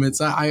our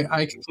moments.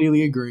 I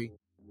completely agree.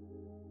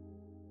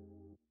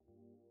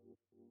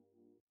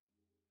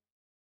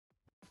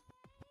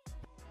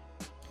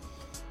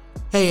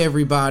 Hey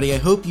everybody, I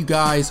hope you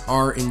guys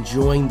are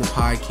enjoying the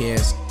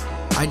podcast.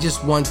 I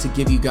just want to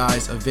give you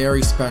guys a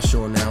very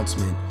special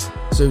announcement.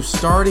 So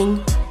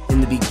starting in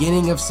the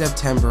beginning of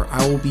September,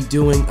 I will be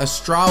doing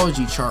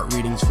astrology chart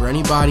readings for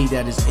anybody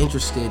that is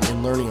interested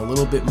in learning a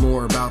little bit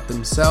more about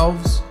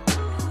themselves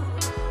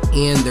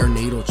and their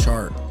natal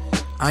chart.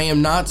 I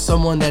am not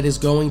someone that is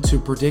going to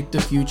predict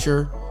the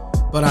future,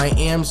 but I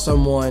am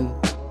someone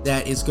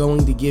that is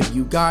going to give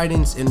you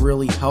guidance and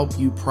really help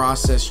you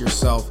process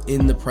yourself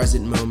in the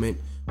present moment,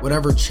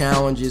 whatever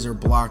challenges or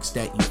blocks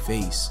that you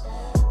face.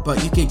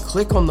 But you can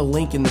click on the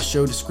link in the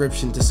show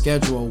description to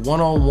schedule a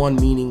one-on-one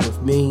meeting with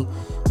me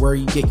where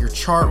you get your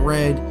chart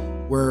read,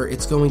 where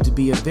it's going to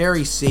be a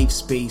very safe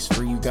space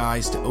for you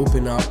guys to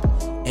open up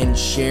and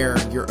share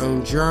your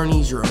own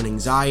journeys, your own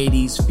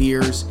anxieties,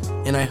 fears,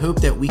 and I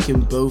hope that we can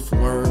both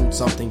learn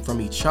something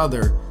from each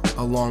other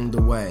along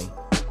the way.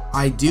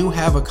 I do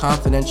have a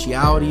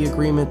confidentiality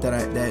agreement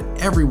that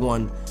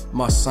everyone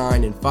must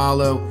sign and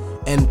follow,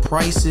 and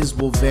prices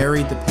will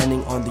vary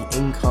depending on the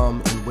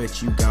income in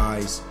which you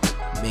guys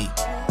make.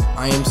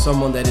 I am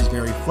someone that is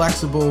very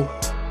flexible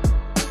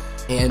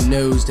and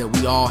knows that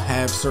we all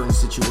have certain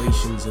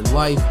situations in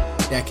life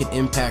that can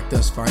impact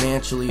us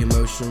financially,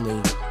 emotionally,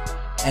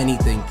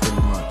 anything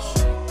pretty much.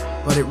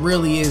 But it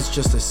really is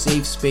just a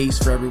safe space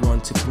for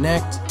everyone to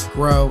connect,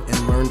 grow,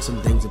 and learn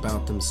some things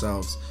about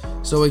themselves.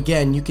 So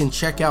again, you can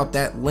check out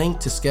that link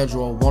to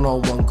schedule a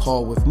one-on-one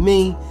call with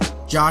me,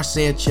 Josh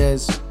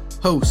Sanchez,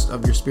 host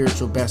of Your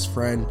Spiritual Best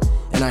Friend,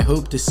 and I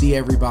hope to see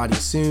everybody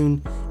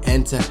soon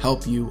and to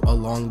help you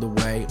along the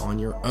way on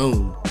your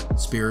own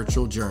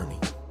spiritual journey.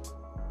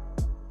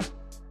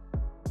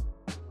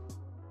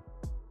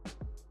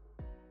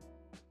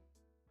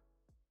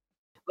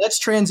 Let's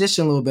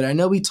transition a little bit. I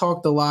know we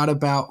talked a lot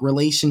about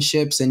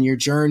relationships and your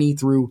journey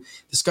through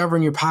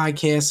discovering your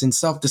podcast and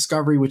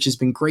self-discovery, which has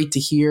been great to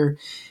hear.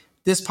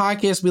 This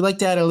podcast, we like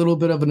to add a little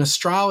bit of an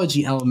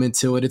astrology element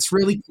to it. It's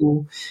really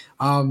cool.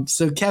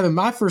 So Kevin,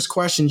 my first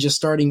question, just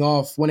starting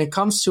off, when it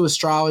comes to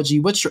astrology,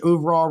 what's your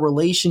overall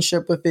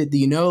relationship with it? Do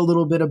you know a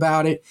little bit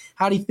about it?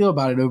 How do you feel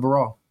about it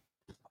overall?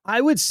 I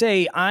would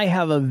say I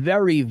have a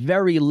very,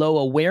 very low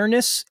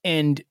awareness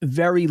and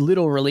very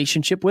little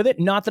relationship with it.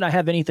 Not that I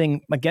have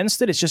anything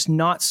against it. It's just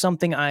not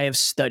something I have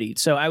studied.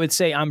 So I would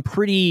say I'm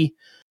pretty,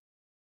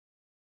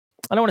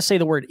 I don't want to say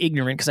the word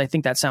ignorant because I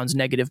think that sounds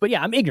negative, but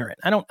yeah, I'm ignorant.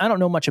 I don't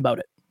know much about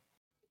it.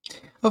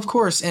 Of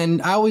course.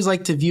 And I always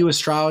like to view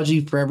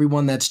astrology for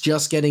everyone that's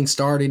just getting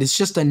started. It's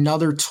just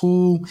another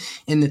tool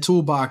in the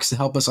toolbox to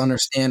help us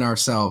understand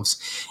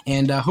ourselves.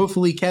 And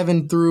hopefully,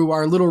 Kevin, through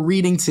our little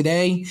reading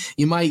today,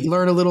 you might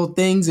learn a little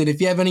things. And if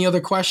you have any other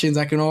questions,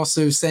 I can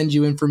also send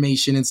you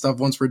information and stuff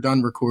once we're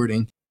done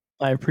recording.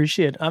 I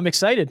appreciate it. I'm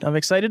excited. I'm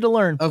excited to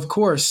learn. Of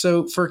course.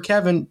 So for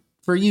Kevin,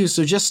 for you,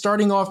 so just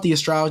starting off the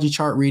astrology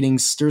chart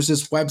readings, there's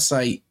this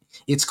website.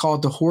 It's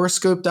called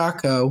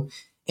thehoroscope.co.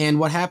 And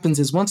what happens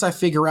is once I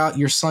figure out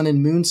your sun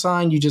and moon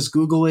sign, you just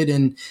Google it,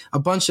 and a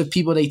bunch of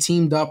people, they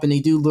teamed up and they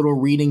do little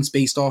readings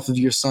based off of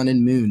your sun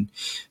and moon.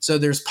 So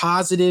there's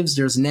positives,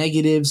 there's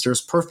negatives,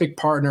 there's perfect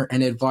partner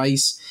and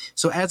advice.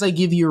 So as I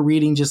give you your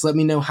reading, just let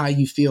me know how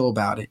you feel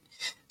about it.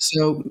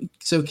 So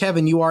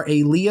Kevin, you are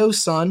a Leo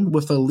sun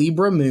with a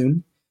Libra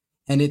moon,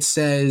 and it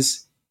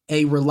says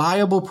a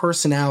reliable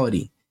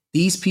personality.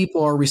 These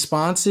people are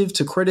responsive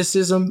to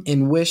criticism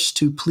and wish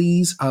to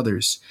please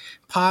others.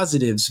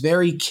 Positives,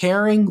 very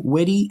caring,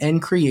 witty,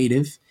 and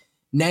creative.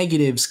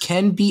 Negatives,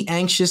 can be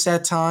anxious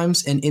at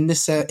times and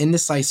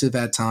indecisive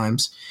at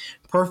times.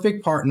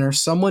 Perfect partner,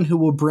 someone who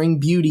will bring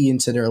beauty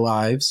into their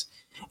lives.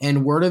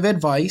 And word of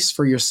advice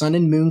for your sun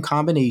and moon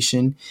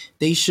combination,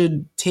 they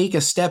should take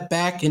a step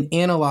back and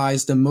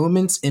analyze the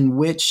moments in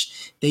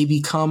which they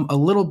become a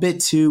little bit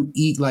too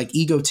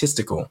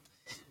egotistical.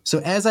 So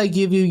as I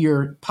give you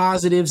your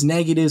positives,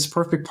 negatives,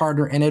 perfect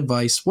partner, and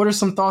advice, what are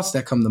some thoughts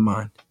that come to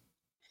mind?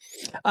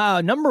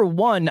 Number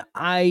one,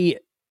 I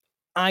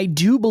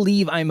do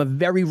believe I'm a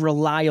very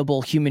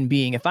reliable human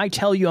being. If I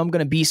tell you I'm going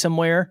to be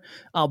somewhere,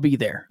 I'll be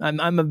there.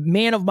 I'm a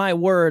man of my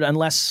word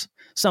unless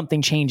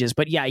something changes.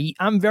 But yeah,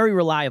 I'm very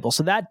reliable.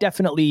 So that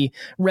definitely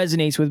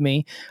resonates with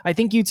me. I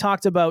think you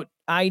talked about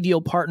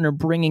ideal partner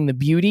bringing the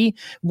beauty.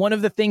 One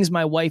of the things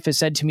my wife has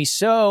said to me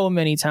so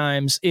many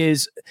times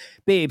is,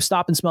 babe,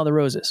 stop and smell the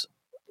roses.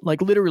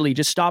 Like literally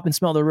just stop and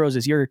smell the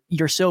roses.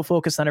 You're so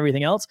focused on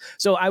everything else.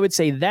 So I would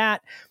say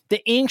that.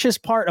 The anxious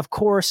part, of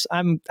course,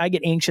 I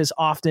get anxious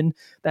often.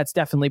 That's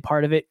definitely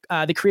part of it.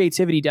 The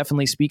creativity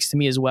definitely speaks to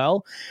me as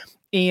well.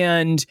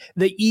 And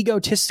the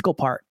egotistical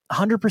part,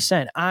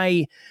 100%.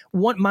 I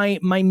want my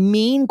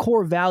main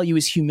core value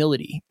is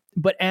humility.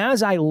 But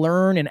as I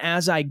learn and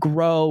as I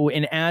grow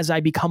and as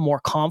I become more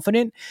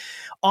confident,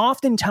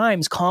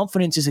 oftentimes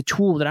confidence is a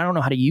tool that I don't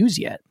know how to use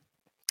yet.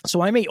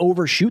 So I may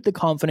overshoot the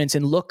confidence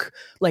and look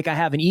like I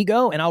have an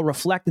ego, and I'll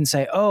reflect and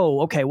say,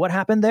 oh, okay, what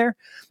happened there?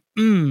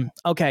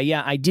 Okay,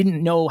 yeah, I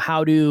didn't know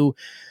how to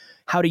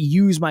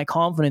use my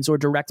confidence or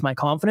direct my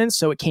confidence.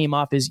 So it came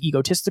off as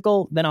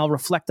egotistical. Then I'll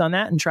reflect on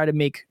that and try to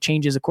make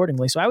changes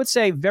accordingly. So I would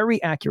say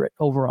very accurate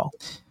overall.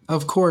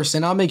 Of course,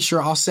 and I'll make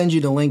sure I'll send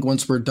you the link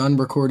once we're done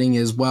recording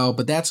as well.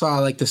 But that's what I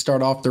like to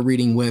start off the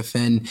reading with.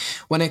 And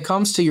when it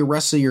comes to your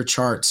rest of your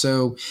chart,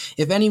 so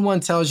if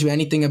anyone tells you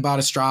anything about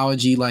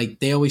astrology, like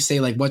they always say,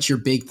 like, what's your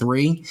big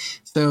three?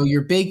 So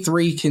your big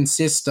three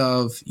consists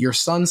of your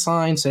sun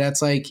sign. So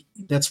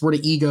that's where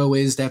the ego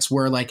is. That's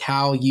where like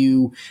how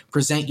you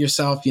present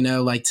yourself,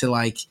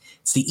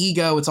 it's the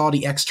ego. It's all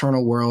the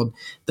external world.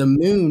 The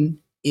moon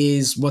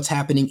is what's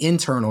happening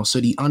internal. So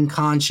the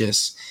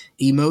unconscious,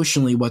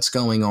 emotionally, what's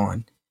going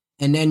on.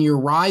 And then your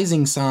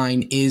rising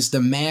sign is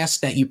the mask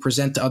that you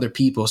present to other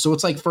people. So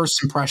it's like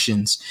first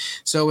impressions.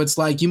 So it's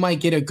like you might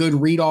get a good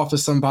read off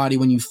of somebody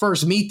when you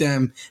first meet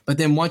them, but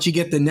then once you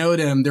get to know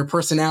them, their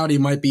personality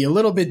might be a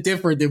little bit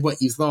different than what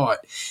you thought.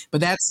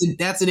 But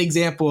that's an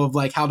example of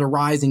like how the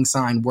rising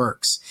sign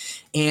works.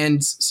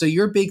 And so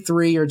your big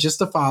three are just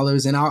the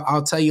follows, and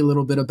I'll tell you a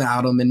little bit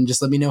about them and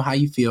just let me know how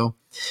you feel.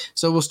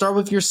 So we'll start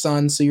with your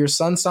sun. So your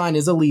sun sign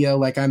is a Leo,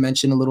 like I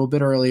mentioned a little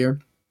bit earlier.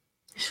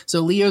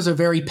 So Leos are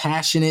very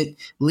passionate.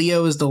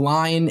 Leo is the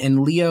lion,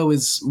 and Leo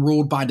is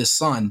ruled by the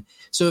sun.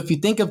 So if you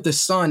think of the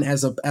sun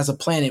as a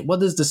planet,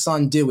 what does the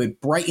sun do? It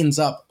brightens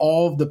up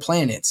all of the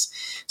planets.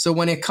 So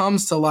when it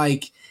comes to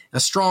like a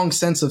strong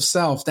sense of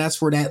self,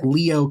 that's where that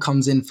Leo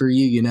comes in for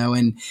you,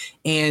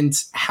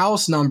 and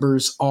house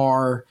numbers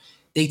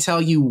they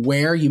tell you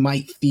where you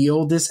might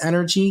feel this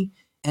energy.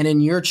 And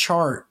in your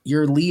chart,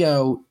 your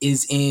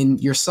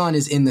your sun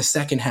is in the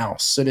second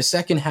house. So the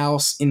second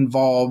house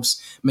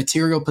involves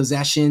material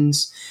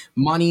possessions,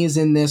 money is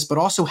in this, but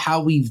also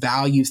how we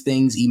value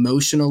things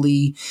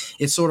emotionally.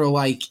 It's sort of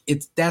like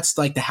that's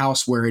like the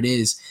house where it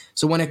is.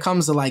 So when it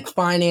comes to like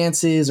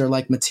finances or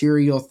like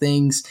material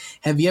things,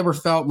 have you ever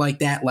felt like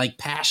that, like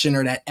passion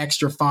or that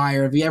extra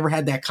fire? Have you ever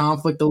had that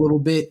conflict a little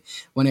bit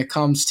when it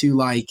comes to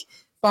like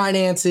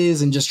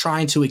finances and just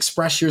trying to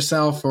express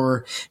yourself,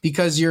 or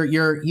because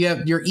your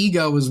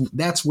ego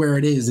that's where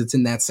it is, it's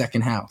in that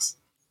second house?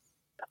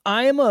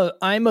 I'm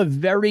a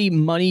very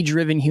money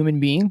driven human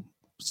being.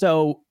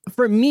 So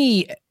for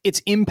me, it's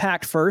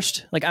impact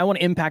first. Like I want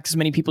to impact as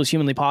many people as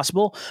humanly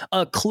possible.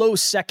 A close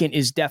second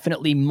is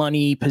definitely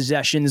money,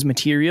 possessions,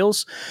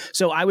 materials.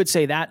 So I would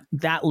say that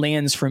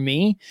lands for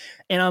me.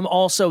 And I'm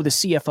also the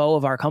CFO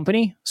of our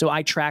company. So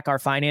I track our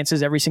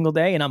finances every single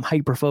day, and I'm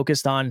hyper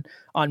focused on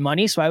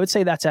money. So I would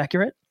say that's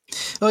accurate.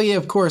 Oh, yeah,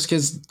 of course,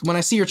 because when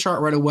I see your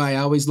chart right away,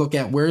 I always look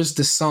at where's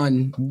the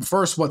sun.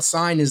 First, what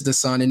sign is the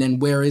sun, and then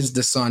where is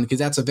the sun, because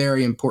that's a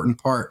very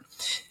important part.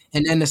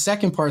 And then the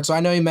second part, so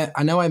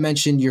I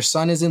mentioned your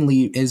sun is in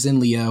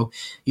Leo,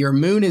 your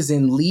moon is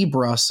in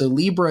Libra. So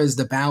Libra is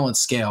the balance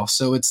scale.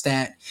 So it's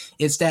that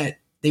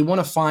they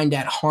want to find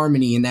that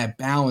harmony and that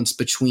balance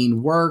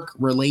between work,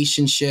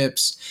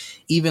 relationships,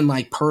 even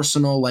like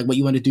personal, like what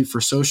you want to do for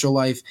social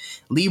life.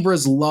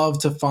 Libras love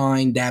to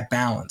find that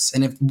balance.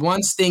 And if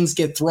once things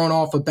get thrown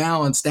off of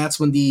balance, that's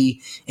when the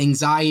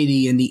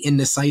anxiety and the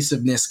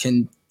indecisiveness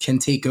can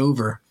take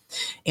over.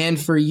 And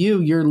for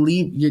you,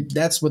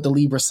 that's what the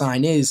Libra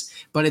sign is,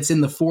 but it's in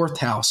the fourth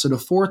house. So the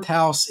fourth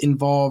house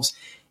involves,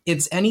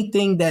 it's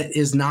anything that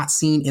is not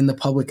seen in the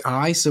public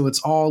eye. So it's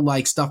all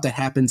like stuff that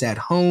happens at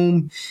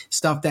home,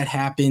 stuff that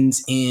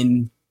happens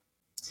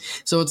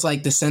so it's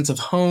like the sense of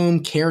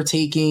home,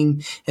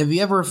 caretaking. Have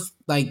you ever,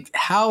 like,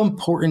 how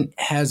important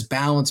has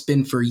balance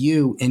been for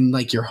you in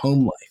like your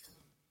home life?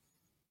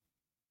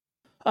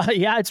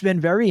 Yeah, it's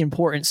been very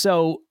important.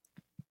 So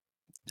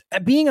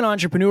being an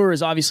entrepreneur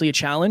is obviously a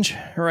challenge,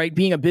 right?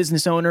 Being a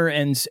business owner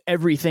and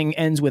everything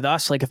ends with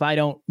us. Like if I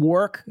don't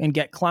work and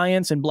get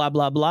clients and blah,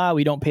 blah, blah,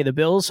 we don't pay the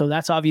bills. So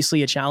that's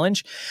obviously a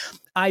challenge.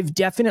 I've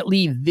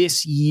definitely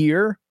this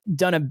year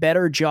done a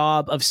better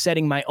job of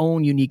setting my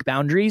own unique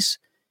boundaries.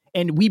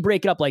 And we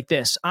break it up like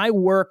this. I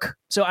work,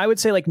 so I would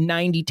say like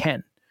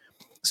 90-10.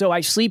 So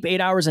I sleep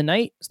 8 hours a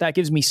night. So that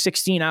gives me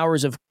 16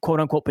 hours of quote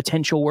unquote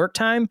potential work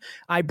time.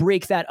 I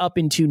break that up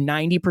into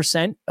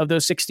 90% of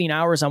those 16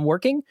 hours I'm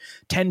working,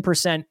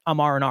 10% I'm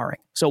R&Ring.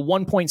 So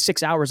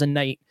 1.6 hours a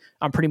night,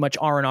 I'm pretty much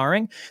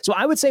R&Ring. So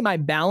I would say my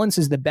balance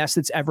is the best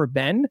it's ever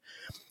been,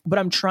 but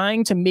I'm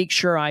trying to make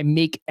sure I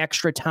make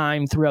extra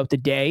time throughout the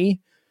day.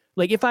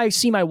 Like if I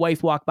see my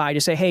wife walk by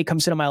to say, hey, come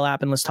sit on my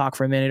lap and let's talk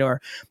for a minute,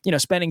 or,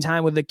 spending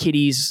time with the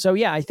kiddies. So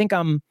yeah, I think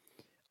I'm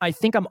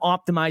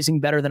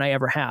optimizing better than I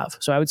ever have.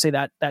 So I would say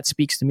that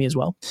speaks to me as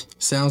well.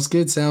 Sounds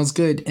good. Sounds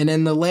good. And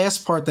then the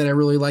last part that I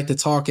really like to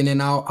talk, and then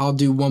I'll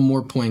do one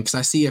more point because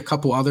I see a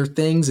couple other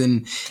things,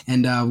 and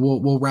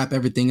we'll wrap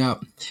everything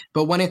up.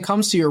 But when it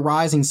comes to your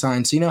rising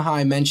sign, so you know how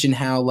I mentioned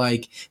how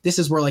like this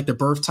is where like the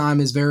birth time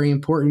is very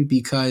important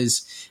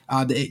because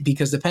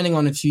depending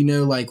on if you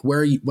know like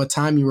what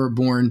time you were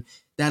born,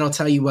 that'll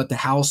tell you what the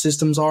house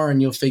systems are and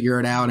you'll figure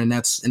it out. And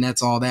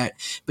that's all that.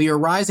 But your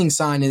rising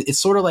sign, it's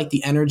sort of like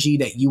the energy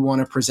that you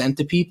want to present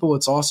to people.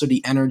 It's also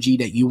the energy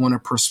that you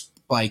want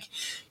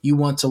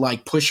to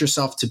push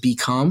yourself to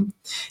become.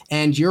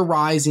 And your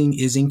rising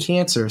is in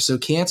Cancer. So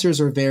Cancers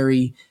are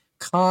very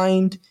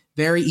kind,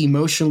 very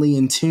emotionally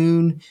in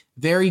tune,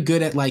 very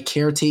good at like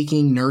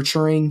caretaking,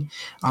 nurturing.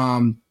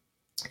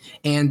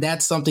 And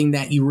that's something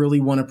that you really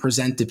want to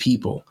present to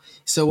people.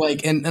 So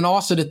like, and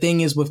also the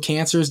thing is with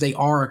Cancers, they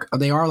are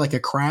like a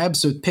crab.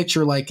 So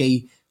picture like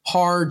a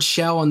hard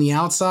shell on the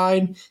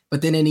outside,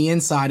 but then in the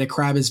inside, a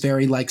crab is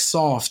very like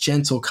soft,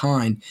 gentle,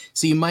 kind.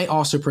 So you might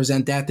also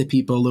present that to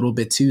people a little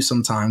bit too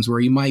sometimes,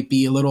 where you might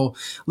be a little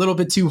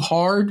bit too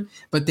hard,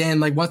 but then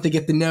like once they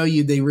get to know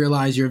you, they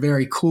realize you're a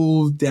very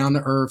cool, down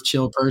to earth,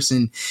 chill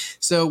person.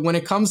 So when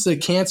it comes to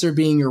Cancer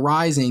being your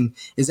rising,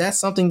 is that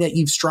something that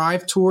you've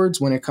strived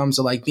towards when it comes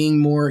to like being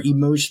more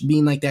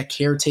being like that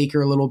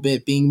caretaker a little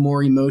bit, being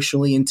more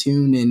emotionally in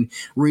tune and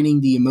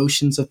reading the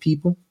emotions of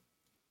people?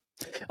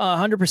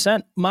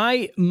 100%.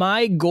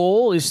 My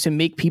goal is to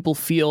make people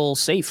feel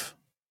safe.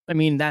 I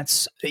mean,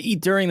 that's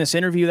during this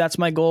interview, that's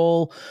my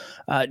goal.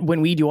 When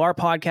we do our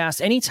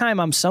podcast, anytime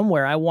I'm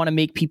somewhere, I want to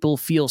make people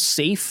feel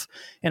safe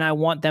and I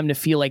want them to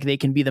feel like they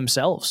can be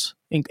themselves.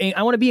 And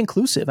I want to be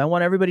inclusive. I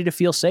want everybody to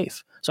feel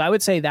safe. So I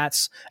would say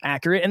that's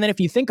accurate. And then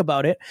if you think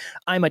about it,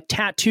 I'm a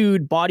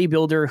tattooed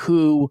bodybuilder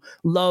who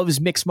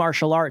loves mixed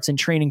martial arts and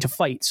training to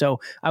fight.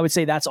 So I would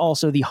say that's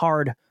also the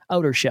hard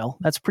outer shell.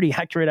 That's pretty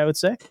accurate, I would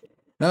say.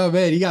 Oh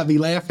man, you got me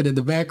laughing in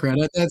the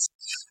background.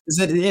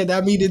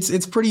 I mean,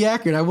 it's pretty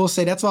accurate. I will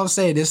say that's what I'm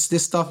saying. This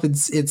stuff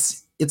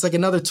it's like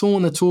another tool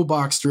in the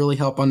toolbox to really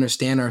help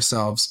understand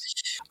ourselves.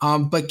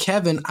 But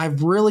Kevin,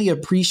 I've really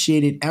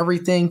appreciated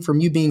everything from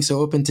you being so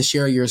open to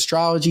share your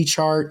astrology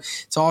chart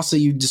to also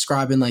you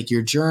describing like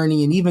your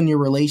journey and even your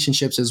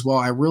relationships as well.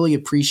 I really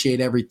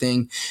appreciate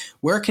everything.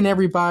 Where can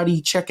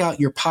everybody check out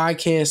your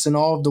podcast and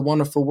all of the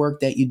wonderful work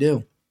that you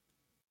do?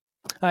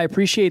 I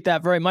appreciate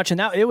that very much.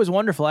 And it was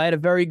wonderful. I had a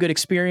very good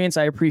experience.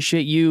 I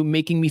appreciate you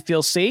making me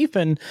feel safe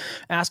and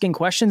asking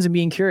questions and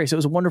being curious. It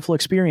was a wonderful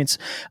experience.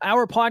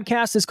 Our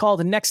podcast is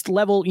called Next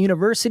Level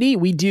University.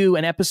 We do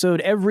an episode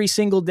every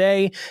single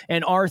day,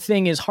 and our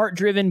thing is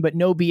heart-driven, but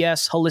no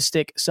BS,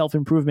 holistic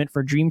self-improvement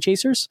for dream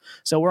chasers.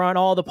 So we're on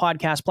all the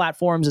podcast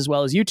platforms as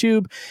well as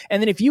YouTube.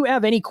 And then if you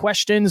have any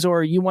questions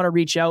or you want to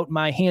reach out,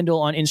 my handle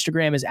on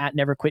Instagram is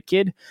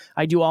 @NeverQuitKid.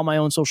 I do all my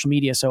own social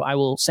media, so I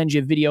will send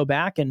you a video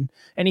back, and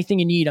anything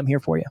you need, I'm here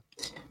for you.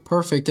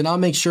 Perfect. And I'll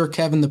make sure,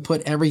 Kevin, to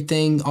put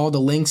everything, all the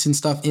links and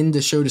stuff in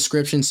the show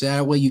description so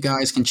that way you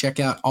guys can check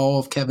out all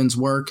of Kevin's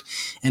work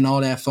and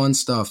all that fun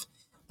stuff.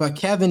 But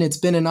Kevin, it's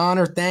been an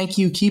honor. Thank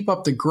you. Keep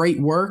up the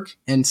great work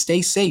and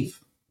stay safe.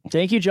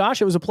 Thank you,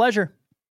 Josh. It was a pleasure.